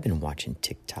stuff. I've been watching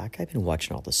TikTok. I've been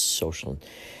watching all the social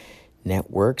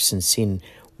networks and seeing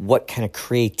what kind of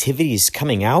creativity is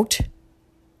coming out.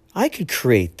 I could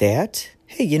create that.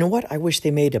 Hey, you know what? I wish they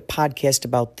made a podcast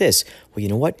about this. Well, you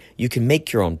know what? You can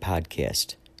make your own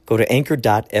podcast. Go to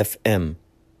anchor.fm.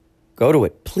 Go to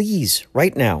it, please,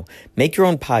 right now. Make your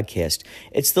own podcast.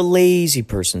 It's the lazy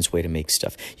person's way to make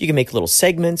stuff. You can make little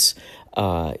segments.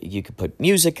 You can put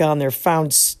music on there,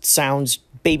 found sounds,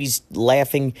 babies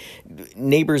laughing,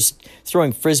 neighbors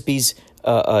throwing frisbees,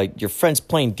 your friends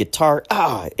playing guitar.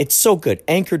 It's so good.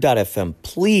 Anchor.fm.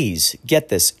 Please get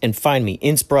this and find me.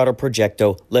 Inspirato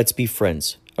Projecto. Let's be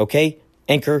friends. Okay?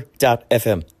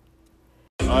 Anchor.fm.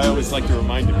 I always like to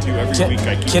remind him too. Every week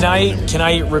I keep. Can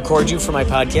I record you for my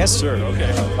podcast? Sure.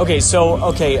 Okay.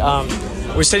 Okay.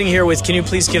 We're sitting here with. Can you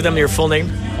please give them your full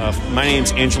name? My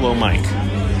name's Angelo Mike.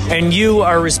 And you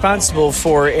are responsible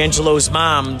for Angelo's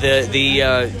Mom, the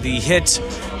hit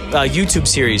YouTube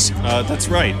series. That's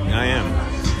right. I am.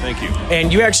 Thank you.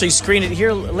 And you actually screened it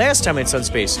here last time at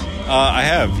Sunspace. I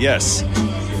have. Yes.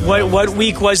 What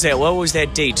week was that? What was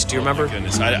that date? Do you remember? Oh my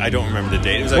goodness, I don't remember the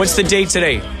date. It was What's the date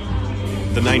today?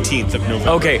 The 19th of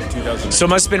November. Okay. 2000. So it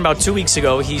must have been about 2 weeks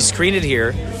ago. He screened it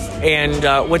here. And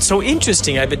what's so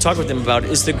interesting, I've been talking with him about,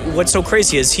 is what's so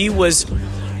crazy is he was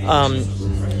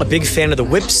a big fan of the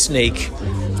whip snake.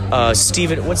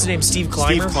 Steve, what's his name? Steve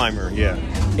Clymer? Steve Clymer, yeah.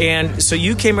 And so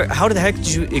you came, how the heck did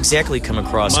you exactly come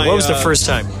across it? What was the first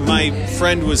time? My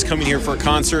friend was coming here for a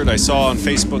concert. I saw on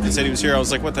Facebook and said he was here. I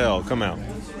was like, what the hell? Come out.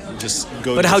 Just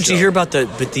go. But how'd you hear about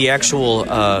the actual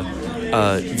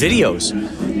videos?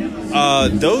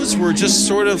 Those were just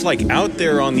sort of like out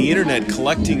there on the internet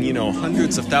collecting,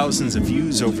 hundreds of thousands of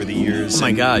views over the years. Oh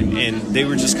my God. And they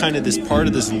were just kind of this part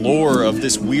of this lore of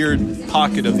this weird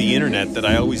pocket of the internet that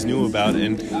I always knew about,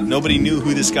 and nobody knew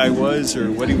who this guy was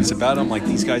or what he was about. I'm like,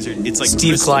 these guys it's like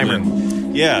Steve Clymer.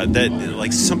 Yeah, that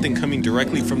like something coming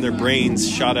directly from their brains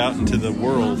shot out into the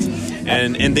world,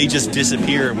 and they just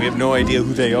disappear, and we have no idea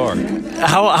who they are.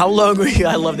 How long were you?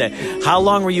 I love that. How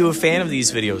long were you a fan of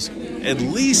these videos? At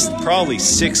least probably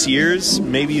 6 years,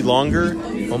 maybe longer.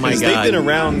 Oh my God! They've been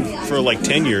around for like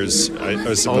 10 years,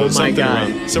 I suppose. Oh my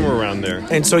God! Somewhere around there.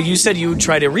 And so you said you would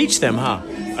try to reach them, huh?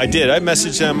 I did. I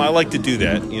messaged them. I like to do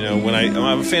that. When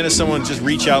I'm a fan of someone, just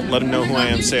reach out, let them know who I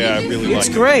am, say I really like. It's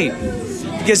great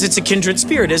because it's a kindred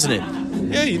spirit, isn't it?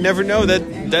 Yeah, you never know that.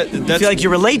 I feel like you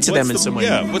relate to them in some way.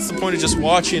 Yeah. What's the point of just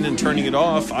watching and turning it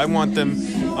off? I want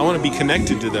to be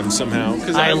connected to them somehow,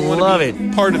 because I love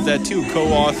it. Part of that too,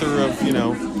 co-author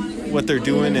of what they're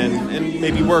doing, and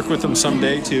maybe work with them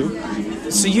someday too.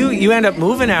 So you end up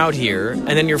moving out here, and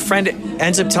then your friend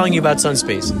ends up telling you about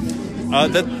Sunspace.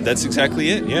 That's exactly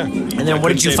it. Yeah. And then what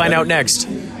did you find out next?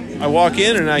 I walk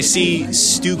in and I see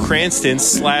Stu Cranston /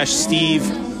 Steve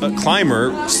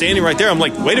climber standing right there. I'm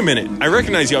like, wait a minute, I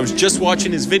recognize you. I was just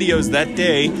watching his videos that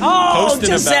day. Oh,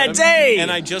 just about that him, day.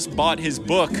 and I just bought his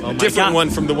book, a my different God. one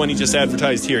from the one he just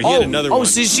advertised here. He had another one.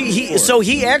 So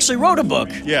he actually wrote a book.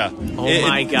 Yeah.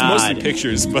 My It's God. mostly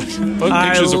pictures, but I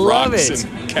pictures of love rocks it.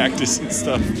 and cactus and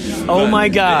stuff. Oh But my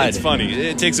God. It's funny.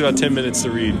 It takes about 10 minutes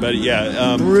to read, but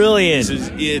yeah. Brilliant.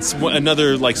 It's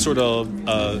another like sort of,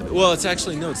 well, it's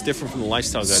actually, no, it's different from the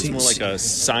Lifestyle Guide. It's more like a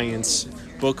science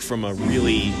book from a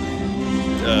really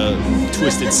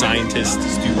twisted scientist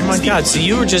student. Oh my God! So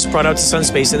you were just brought out to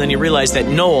Sunspace, and then you realized that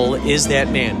Noel is that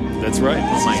man. That's right.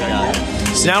 Oh my God!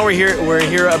 So now we're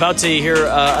here, about to hear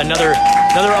another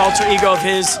alter ego of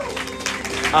his,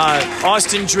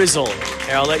 Austin Drizzle.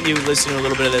 Here, I'll let you listen to a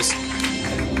little bit of this.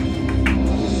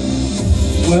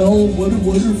 Well, what a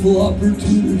wonderful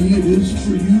opportunity it is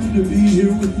for you to be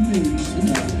here with me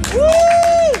tonight. Woo!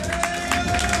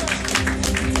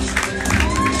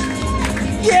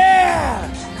 Yeah!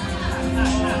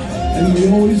 And we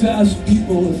always ask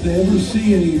people if they ever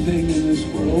see anything in this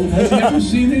world. Have you ever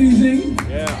seen anything?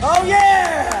 Oh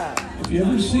yeah! If you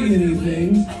ever see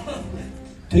anything,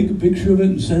 take a picture of it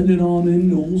and send it on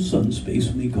in to old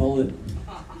Sunspace. We call it.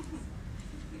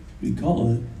 What do we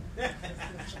call it?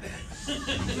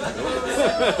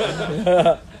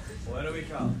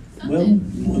 Well,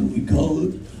 what do we call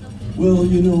it? Well,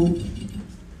 you know,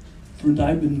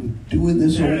 I've been doing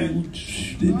this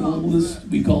all this,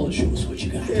 we call it Show Us What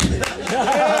You Got.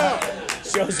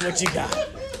 Show us what you got.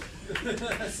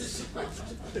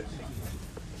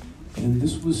 And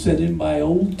this was sent in by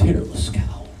old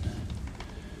Terrascow.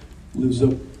 Lives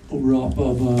up over off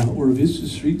of Orvista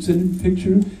Street. Sent him a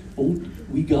picture. Old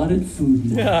We Got It Food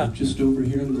Market, just over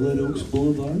here on Glen Oaks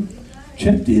Boulevard.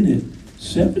 Checked in at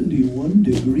 71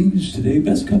 degrees today.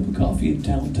 Best cup of coffee in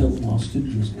town. Tell them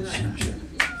Austin Drizzle sent you.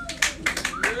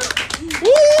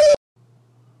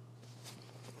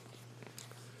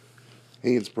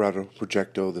 Hey, Inspirato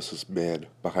Projecto, this is Man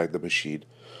Behind the Machine.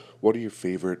 What are your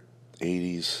favorite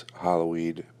 80s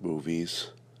Halloween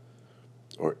movies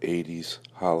or 80s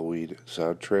Halloween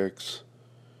soundtracks?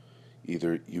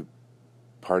 Either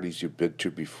parties you've been to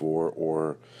before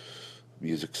or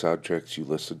music soundtracks you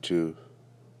listen to.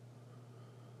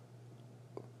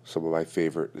 Some of my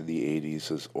favorite in the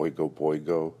 80s is Oingo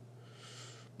Boingo.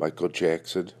 Michael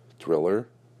Jackson, Thriller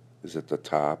is at the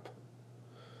top.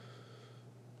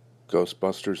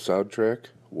 Ghostbusters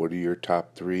soundtrack. What are your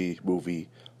top 3 movie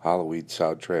Halloween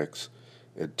soundtracks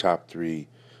and top 3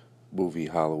 movie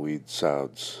Halloween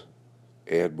sounds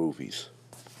and movies?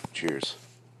 Cheers.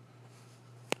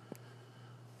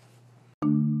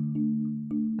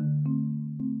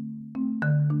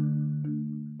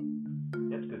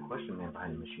 That's a good question, Man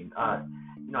Behind the Machine. I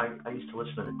used to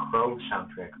listen to the Crow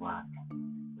soundtrack a lot.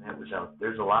 That was out.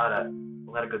 There's a lot of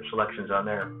good selections on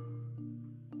there.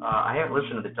 I haven't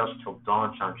listened to the Dusk Till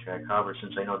Dawn soundtrack. However,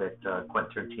 since I know that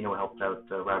Quentin Tarantino helped out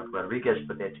Robert Rodriguez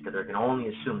put that together, I can only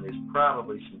assume there's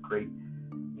probably some great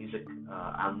music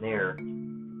on there.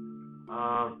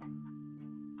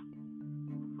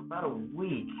 For about a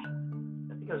week,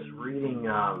 I think I was reading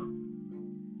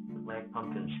the Black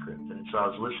Pumpkin script, and so I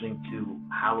was listening to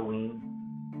Halloween,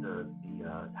 the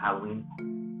Halloween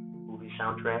movie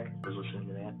soundtrack. I was listening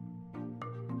to that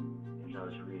as I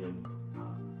was reading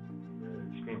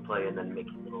screenplay and then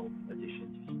making little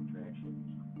additions or subtractions.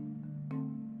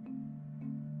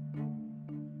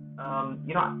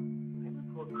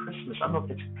 For Christmas, I don't know if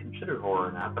it's considered horror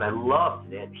or not, but I loved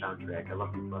that soundtrack. I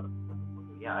love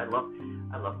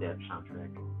I love that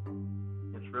soundtrack.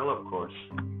 And Thriller, of course.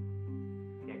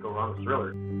 Can't go wrong with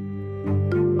Thriller.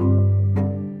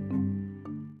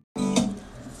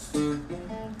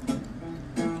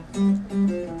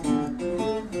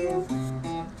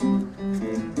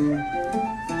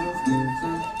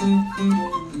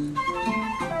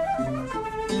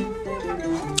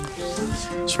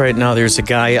 So right now there's a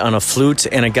guy on a flute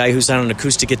and a guy who's on an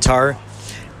acoustic guitar,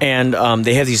 and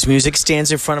they have these music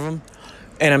stands in front of them.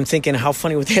 And I'm thinking, how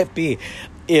funny would that be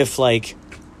if, like,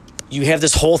 you have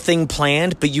this whole thing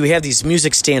planned, but you have these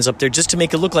music stands up there just to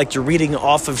make it look like you're reading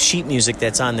off of sheet music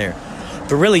that's on there.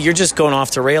 But really, you're just going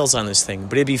off the rails on this thing.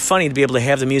 But it'd be funny to be able to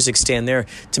have the music stand there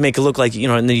to make it look like,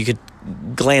 and then you could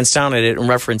glance down at it and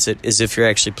reference it as if you're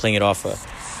actually playing it off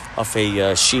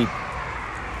a sheet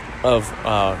of,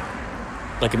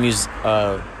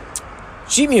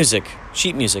 sheet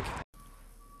music.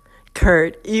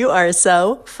 Kurt, you are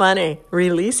so funny,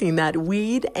 releasing that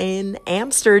weed in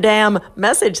Amsterdam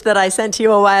message that I sent to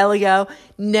you a while ago.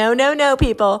 No,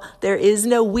 people. There is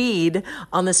no weed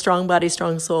on the Strong Body,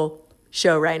 Strong Soul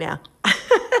show right now.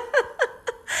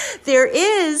 There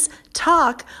is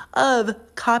talk of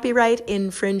copyright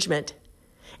infringement.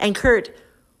 And Kurt,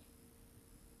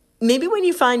 maybe when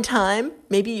you find time,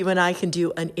 maybe you and I can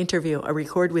do an interview, a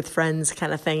record with friends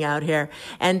kind of thing out here,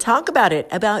 and talk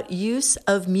about use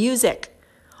of music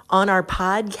on our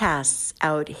podcasts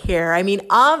out here. I mean,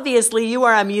 obviously you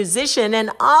are a musician, and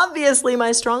obviously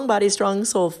my Strong Body, Strong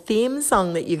Soul theme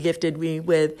song that you gifted me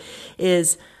with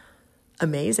is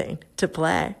amazing to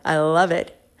play. I love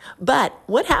it. But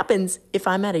what happens if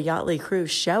I'm at a Yachtly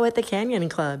Cruise show at the Canyon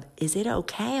Club? Is it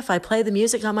okay if I play the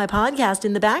music on my podcast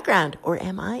in the background, or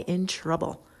am I in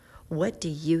trouble? What do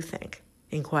you think?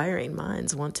 Inquiring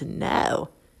minds want to know.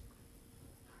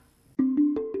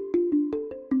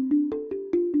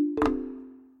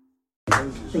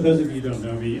 For those of you who don't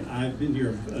know me, I've been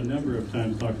here a number of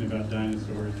times talking about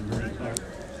dinosaurs, and we're going to talk.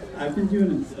 I've been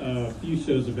doing a few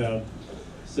shows about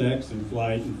sex and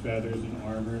flight and feathers and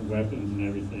armor and weapons and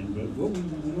everything, but what we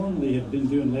normally have been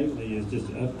doing lately is just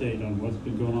an update on what's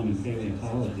been going on in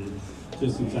paleontology,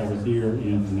 just since I was here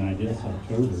in, I guess,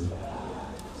 October.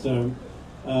 So,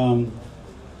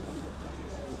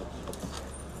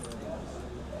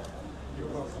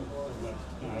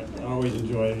 I always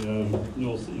enjoy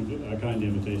Noel's kind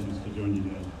invitations to join you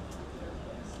guys.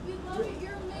 We love it.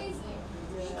 You're amazing.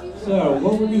 So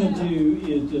what we're going to do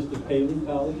is just the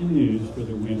paleontology news for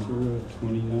the winter of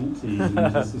 2019.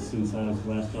 This is since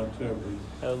last October.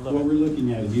 What we're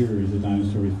looking at here is a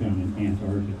dinosaur we found in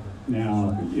Antarctica.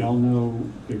 Now, y'all know,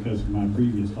 because of my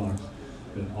previous talks,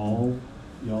 that all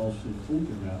y'all should think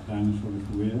about dinosaurs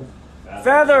with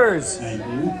feathers. Thank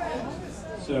you.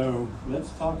 So let's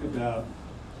talk about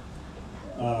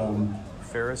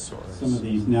Pterosaurs. Some of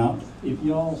these. Now, if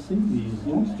y'all see these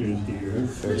youngsters here,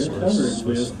 they're covered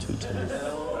with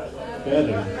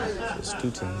feathers.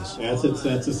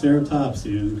 That's a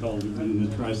ceratopsian called in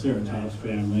the Triceratops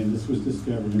family, and this was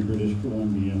discovered in British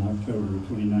Columbia in October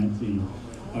 2019.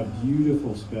 A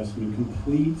beautiful specimen,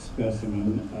 complete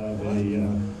specimen of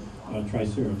a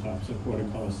Triceratops, of what I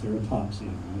call a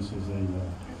ceratopsian. This is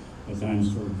a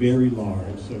dinosaur very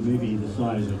large, so maybe the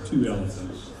size of 2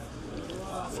 elephants.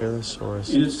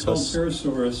 Pterosaurus. And it's called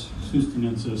Pterosaurus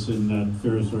sustenensis, and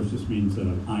Pterosaurus just means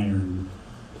iron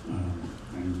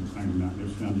mountain. It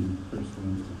was found in British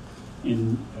Columbia.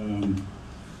 And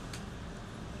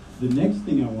the next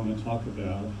thing I want to talk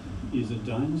about is a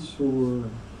dinosaur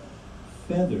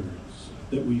feathers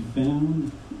that we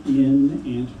found in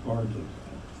Antarctica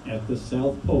at the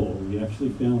South Pole. We actually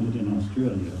found it in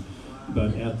Australia,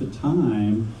 but at the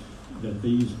time that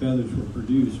these feathers were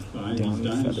produced by these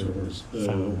dinosaurs,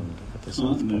 the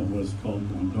continent was called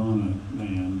Gondwana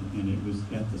land, and it was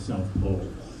at the South Pole.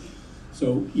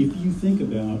 So if you think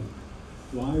about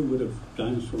why would a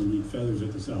dinosaur need feathers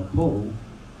at the South Pole,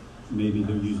 maybe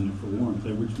they're using it for warmth,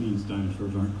 which means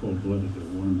dinosaurs aren't cold-blooded, they're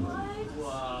warm-blooded.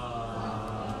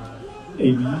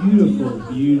 A beautiful,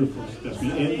 beautiful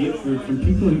specimen. For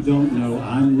people who don't know,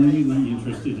 I'm really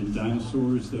interested in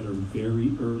dinosaurs that are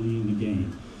very early in the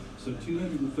game. So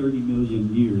 230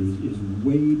 million years is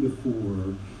way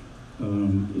before,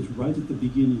 it's right at the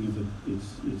beginning of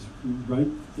it's right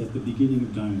at the beginning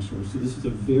of dinosaurs. So this is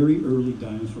a very early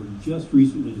dinosaur, just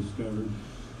recently discovered,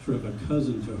 sort of a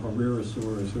cousin to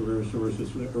Herrerasaurus. Herrerasaurus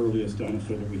is the earliest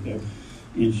dinosaur that we have.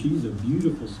 And she's a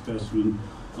beautiful specimen.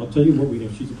 I'll tell you what we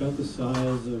have. She's about the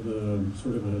size of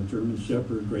sort of a German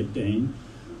Shepherd, Great Dane.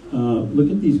 Look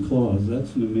at these claws.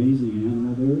 That's an amazing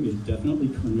animal there. It's definitely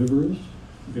carnivorous.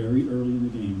 Very early in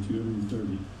the game,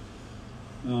 230.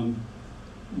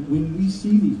 When we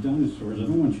see these dinosaurs, I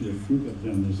don't want you to think of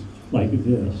them as like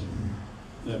this.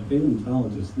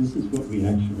 Paleontologists, this is what we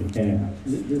actually have.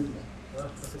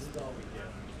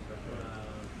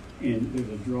 And there's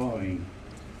a drawing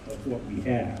of what we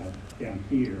have down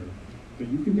here. But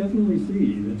you can definitely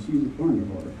see that she's a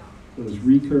carnivore. Those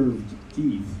recurved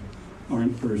teeth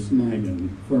aren't for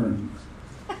snagging ferns.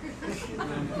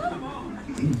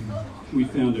 We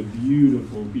found a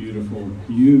beautiful, beautiful,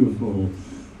 beautiful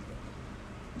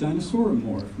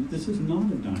dinosauromorph. This is not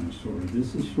a dinosaur.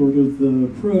 This is sort of the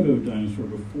proto-dinosaur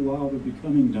while they're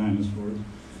becoming dinosaurs.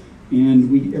 And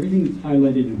everything that's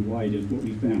highlighted in white is what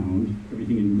we found.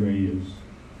 Everything in gray is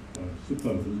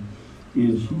supposed.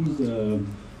 And she's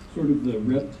sort of the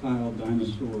reptile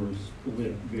dinosaur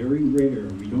split. Very rare.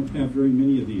 We don't have very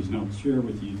many of these, and I'll share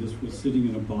with you. This was sitting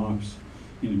in a box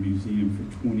in a museum for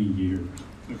 20 years.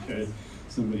 Okay,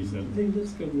 somebody said, hey,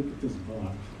 let's go look at this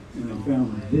box. And they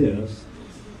found this,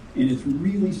 and it's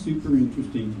really super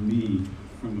interesting to me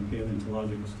from a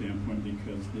paleontological standpoint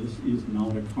because this is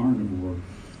not a carnivore.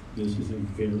 This is a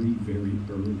very, very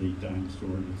early dinosaur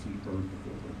that's an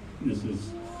herbivore. This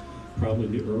is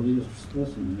probably the earliest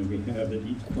specimen that we have at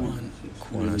each plant.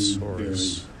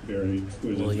 Quantosaurus. Very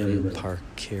exquisite. William very Park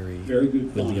Carey. Very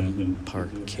good find, William and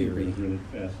Park the paper Carey. is really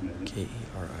fascinating.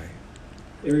 K-E-R-I.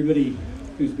 Everybody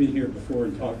who's been here before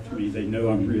and talked to me, they know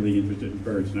I'm really interested in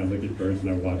birds, and I look at birds and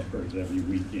I watch birds every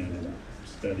weekend and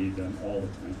study them all the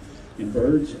time. And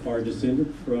birds are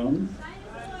descended from,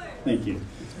 thank you.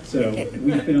 So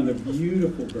we found a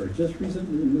beautiful bird just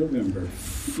recently in November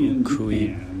in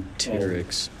Japan.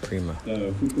 Fukuipteryx prima.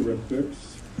 Fukuipteryx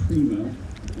prima,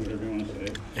 whatever you want to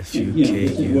say.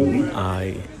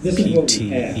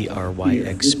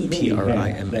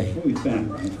 F-U-K-U-I-P-T-E-R-Y-X-P-R-I-M-A. That's what we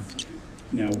found.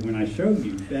 Now, when I showed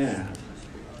you that,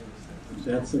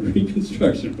 that's a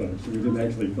reconstruction, folks. We didn't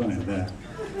actually find that.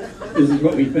 This is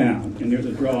what we found, and there's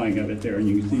a drawing of it there, and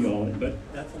you can see all it. But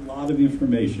that's a lot of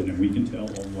information, and we can tell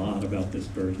a lot about this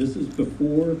bird. This is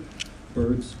before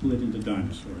birds split into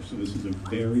dinosaurs, so this is a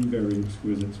very, very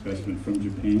exquisite specimen from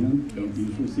Japan. Don't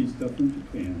usually see stuff from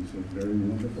Japan, so it's very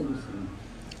wonderful to see.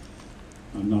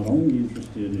 I'm not only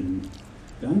interested in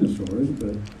dinosaurs,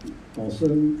 but also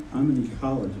I'm an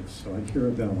ecologist, so I care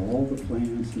about all the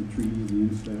plants and trees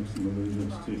and insects and the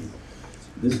lizards too.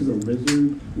 This is a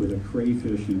lizard with a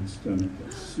crayfish in its stomach.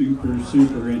 That's super,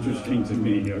 super interesting to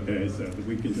me, okay? So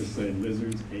we can just say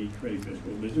lizards ate crayfish.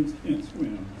 Well, lizards can't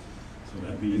swim, so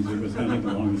that means it was hunting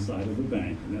along the side of the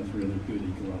bank, and that's really good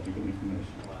ecological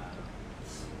information.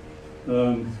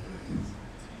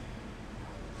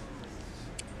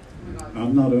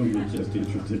 I'm not only just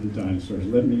interested in dinosaurs.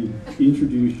 Let me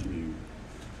introduce you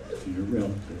to your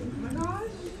relative.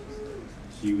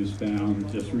 She was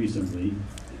found just recently,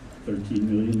 13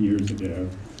 million years ago.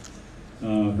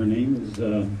 Her name is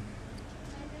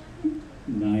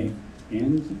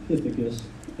Neanthropithecus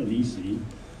elisi,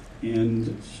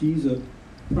 and she's a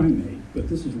primate, but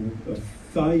this is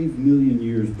 5 million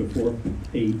years before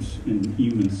apes and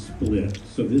humans split.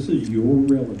 So this is your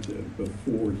relative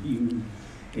before human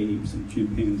apes and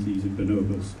chimpanzees and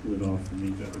bonobos split off from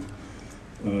each other.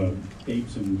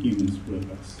 Apes and humans split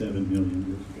about 7 million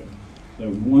years ago. A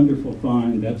wonderful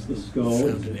find. That's the skull.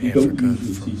 You don't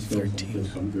usually see skulls like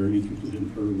this. I'm very interested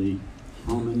in early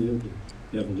hominid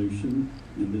evolution,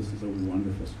 and this is a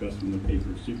wonderful specimen. The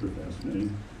paper is super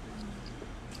fascinating.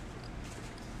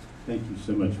 Thank you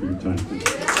so much for your time.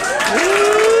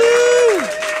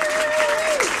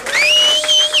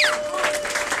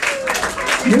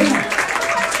 Yeah.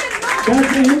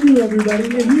 That's Andrew, everybody.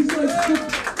 And he's like,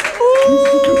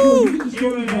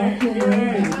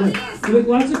 like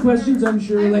lots of questions, I'm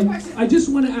sure. Like, I just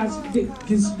want to ask,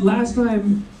 because last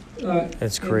time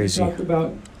that's crazy. We talked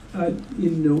about,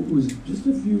 it was just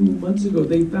a few months ago,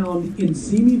 they found in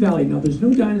Simi Valley. Now, there's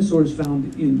no dinosaurs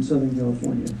found in Southern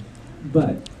California,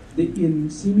 but in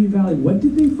Simi Valley, what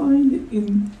did they find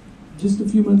in just a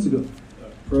few months ago?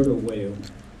 Proto whale.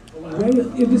 Right,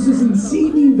 this is in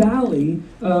Simi Valley,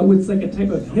 with like a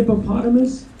type of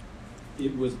hippopotamus.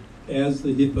 It was as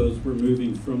the hippos were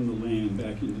moving from the land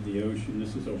back into the ocean.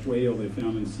 This is a whale they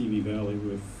found in Simi Valley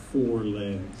with 4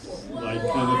 legs, like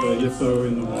kind of a hippo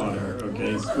in the water,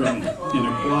 okay, swimming. An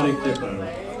aquatic hippo.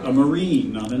 A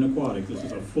marine, not an aquatic. This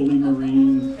is a fully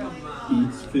marine,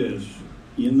 eats fish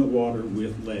in the water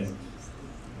with legs.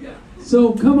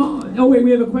 So come on. Oh wait,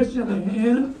 we have a question on there.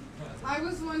 Hannah? I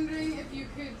was wondering if you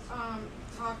could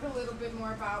talk a little bit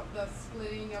more about the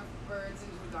splitting of birds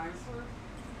into a dinosaur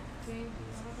thing.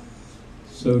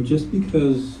 So just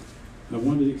because, I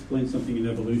wanted to explain something in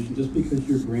evolution, just because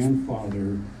your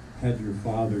grandfather had your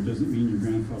father doesn't mean your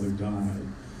grandfather died.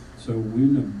 So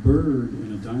when a bird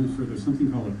and a dinosaur, there's something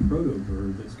called a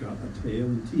proto-bird that's got a tail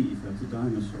and teeth, that's a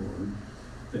dinosaur.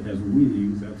 That has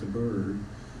wings, that's a bird.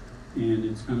 And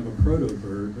it's kind of a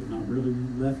proto-bird, but not really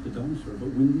left a dinosaur.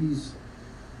 But when these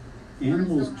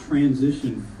animals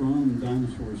transition from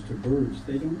dinosaurs to birds,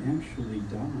 they don't actually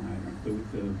die. The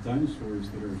dinosaurs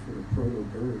that are sort of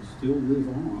proto-birds still live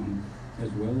on,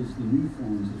 as well as the new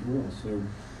forms as well. So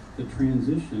the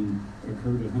transition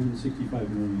occurred 165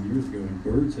 million years ago, and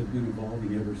birds have been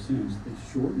evolving ever since. They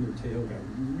shortened their tail, got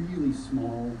really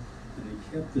small, and they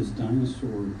kept this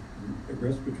dinosaur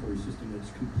respiratory system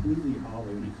that's completely hollow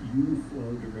in a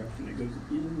uniflow direction. It goes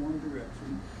in one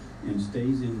direction and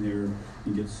stays in there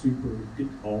and gets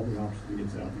all the oxygen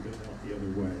gets out and goes out the other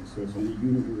way. So it's on a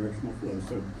unidirectional flow.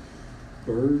 So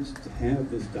birds have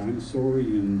this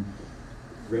dinosaurian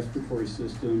respiratory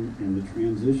system, and the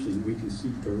transition, we can see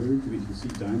birds, we can see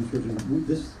dinosaurs, and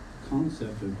this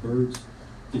concept of birds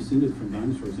descended from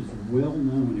dinosaurs is well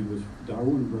known. It was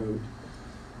Darwin wrote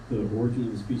The Origin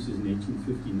of the Species in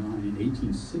 1859. In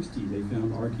 1860, they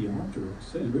found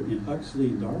Archaeopteryx, and Huxley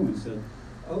and Darwin said,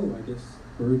 oh, I guess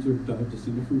birds are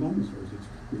descended from dinosaurs.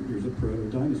 Here's a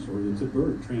proto-dinosaur. It's a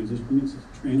bird. It's a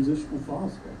transitional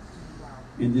fossil.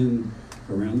 And then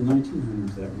around the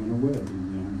 1900s, that went away in the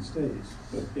United States.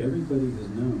 But everybody has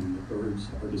known that birds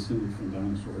are descended from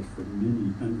dinosaurs for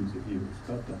many hundreds of years,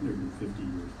 about 150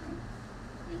 years now.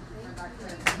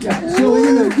 Yeah, so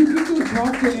anyway, you can go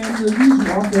talk to Andrew. You just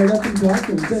walk right up and talk to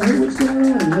him and say, hey, what's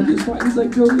going on? And he's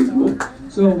like totally cool.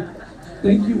 So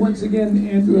thank you once again,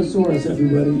 Andrewosaurus,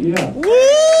 everybody. Yeah. Woo!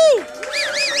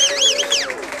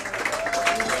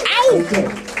 Okay.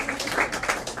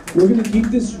 We're going to keep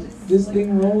this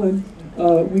thing rolling.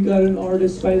 We got an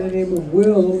artist by the name of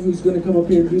Will who's going to come up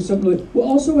here and do something. We'll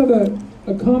also have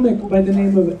a comic by the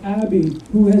name of Abby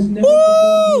who has never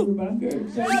performed here, but I'm very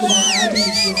excited about Abby's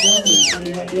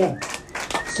performance. Yeah.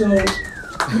 So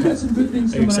we got some good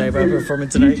things coming up. Are you excited about performing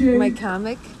tonight? My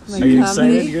comic? My Are you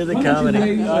comedy? excited? You're the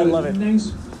comedy. I love it.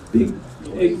 Nice big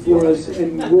egg for us,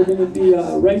 and we're going to be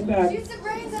right back.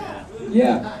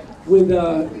 Yeah. With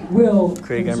Will.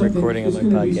 Craig, I'm recording on my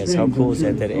podcast. How cool is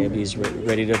that Abby's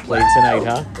ready to play tonight,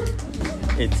 huh?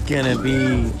 It's going to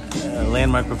be a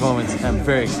landmark performance. I'm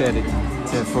very excited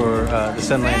for the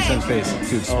Sunland Sunspace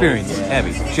to experience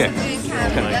Abby. Check.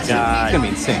 It's going to be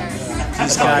insane.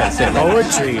 He's got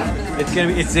poetry.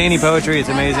 It's zany poetry. It's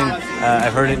amazing.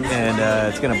 I've heard it, and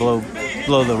it's going to blow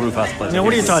the roof off the place. Now,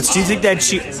 what are your thoughts? Do you think that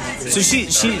she is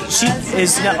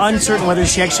uncertain whether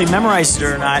she actually memorized it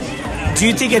or not? Do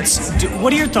you think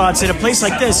what are your thoughts at a place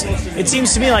like this? It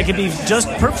seems to me like it'd be just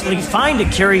perfectly fine to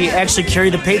actually carry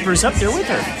the papers up there with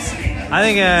her. I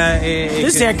think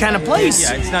this is that kind of place.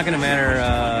 Yeah, it's not going to matter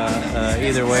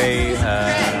either way.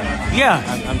 Yeah,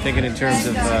 I'm thinking in terms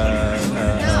of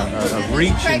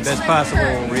reach and best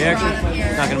possible reaction.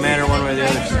 It's not going to matter one way or the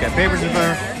other if she's got papers in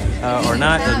front of her or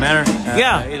not. Doesn't matter.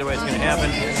 Either way, it's going to happen,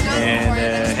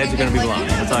 and heads are going to be blown.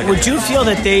 That's all I Would you feel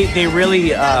that they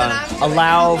really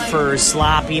allow for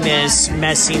sloppiness,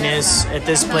 messiness at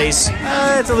this place?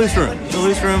 It's a loose room. It's a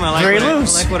loose room. I like Very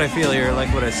loose. I like what I feel here. I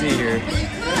like what I see here.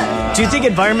 Do you think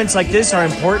environments like this are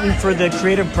important for the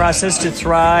creative process to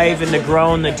thrive and to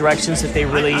grow in the directions that they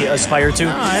really aspire to?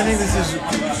 No, I think this is,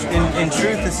 in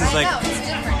truth, this is like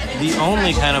the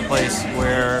only kind of place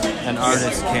where an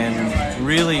artist can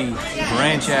really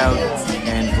branch out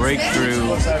and break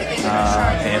through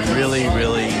and really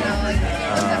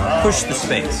push the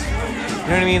space. You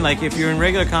know what I mean? Like if you're in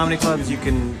regular comedy clubs, you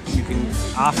can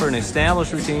offer an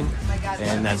established routine,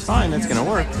 and that's fine. That's going to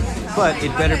work, but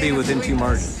it better be within two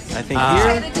margins. I think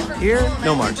here,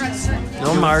 no margins.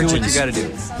 No margins. Do what you got to do.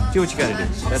 Do what you got to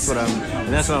do. That's what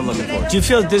I'm looking for. Do you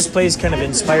feel that this place kind of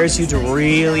inspires you to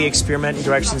really experiment in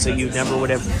directions that you never would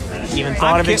have even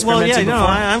thought of experimenting before?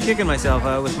 I'm kicking myself.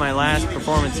 With my last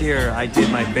performance here, I did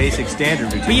my basic standard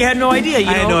routine. But you had no idea. I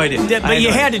had no idea. But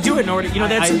you had to do it in order.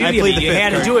 That's the beauty of it. You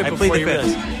had to do it before you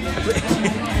realized.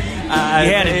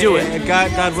 You had to do it.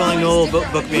 God willing, Noel will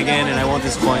book me again, and I won't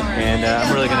disappoint. And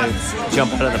I'm really going to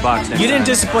jump out of the box next time. You didn't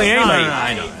disappoint anybody. No,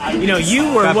 I know.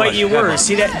 You were what you were.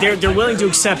 See that they're willing to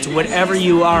accept whatever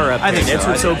you are up there. I think that's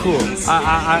what's so cool. But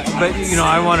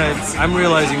I'm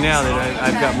realizing now that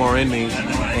I've got more in me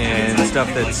and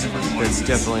stuff that's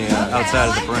definitely outside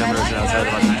of the parameters and outside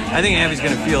of the. I think Abby's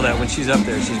going to feel that when she's up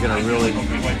there. She's going to really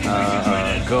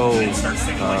go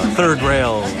third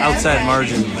rail, outside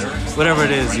margins, whatever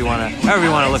it is however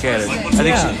you want to look at it. I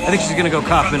think she's going to go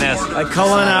Kaufman-esque. Like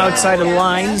coloring outside of the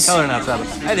lines. Coloring outside.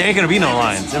 There ain't going to be no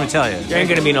lines. Let me tell you. There ain't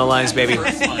going to be no lines, baby. No,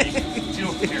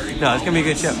 it's going to be a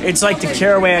good show. It's like the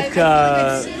Kerouac,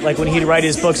 like when he'd write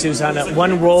his books, he was on that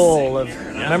one roll of.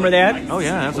 Remember that? Oh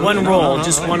yeah, absolutely. One roll,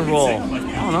 just one roll.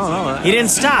 No. He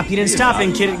didn't stop. He didn't stop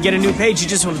and get a new page. He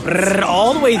just went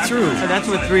all the way through. That's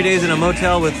what 3 days in a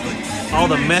motel with all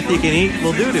the meth you can eat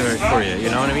will do to it for you. You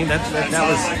know what I mean? That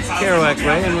was Kerouac's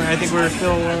way, and I think we're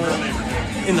still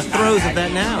in the throes of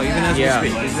that now, even as we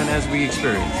speak, even as we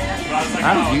experience.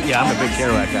 I'm a big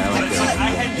Kerouac guy. I like Kerouac.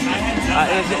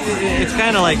 It's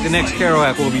kind of like the next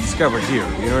Kerouac will be discovered here.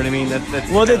 You know what I mean?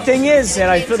 Well, the thing is that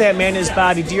I feel that man is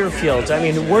Bobby Deerfield. I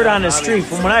mean, word on the street,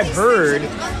 from what I've heard,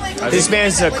 this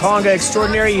man's a conga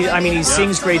extraordinary. I mean, he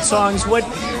sings great songs.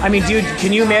 Dude,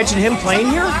 can you imagine him playing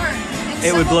here?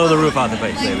 It would blow the roof off the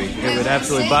place, baby. It would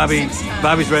absolutely.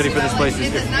 Bobby's ready for this place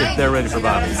if they're ready for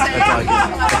Bobby.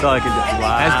 That's all I can do.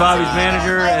 Wow. As Bobby's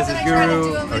manager, as his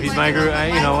guru, or he's my guru,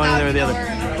 one or the other.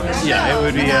 Yeah, it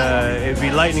would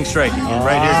be lightning striking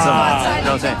right here at Sunland. You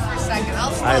know what I'm saying?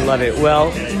 I love it.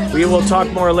 Well, we will talk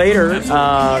more later.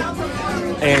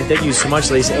 And thank you so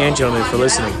much, ladies and gentlemen, for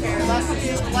listening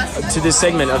to this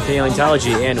segment of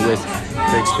Paleontology and with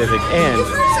Craig Spivek and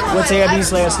What's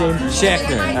Abby's last name?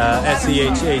 Schachner.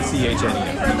 Schachner.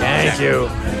 Thank you.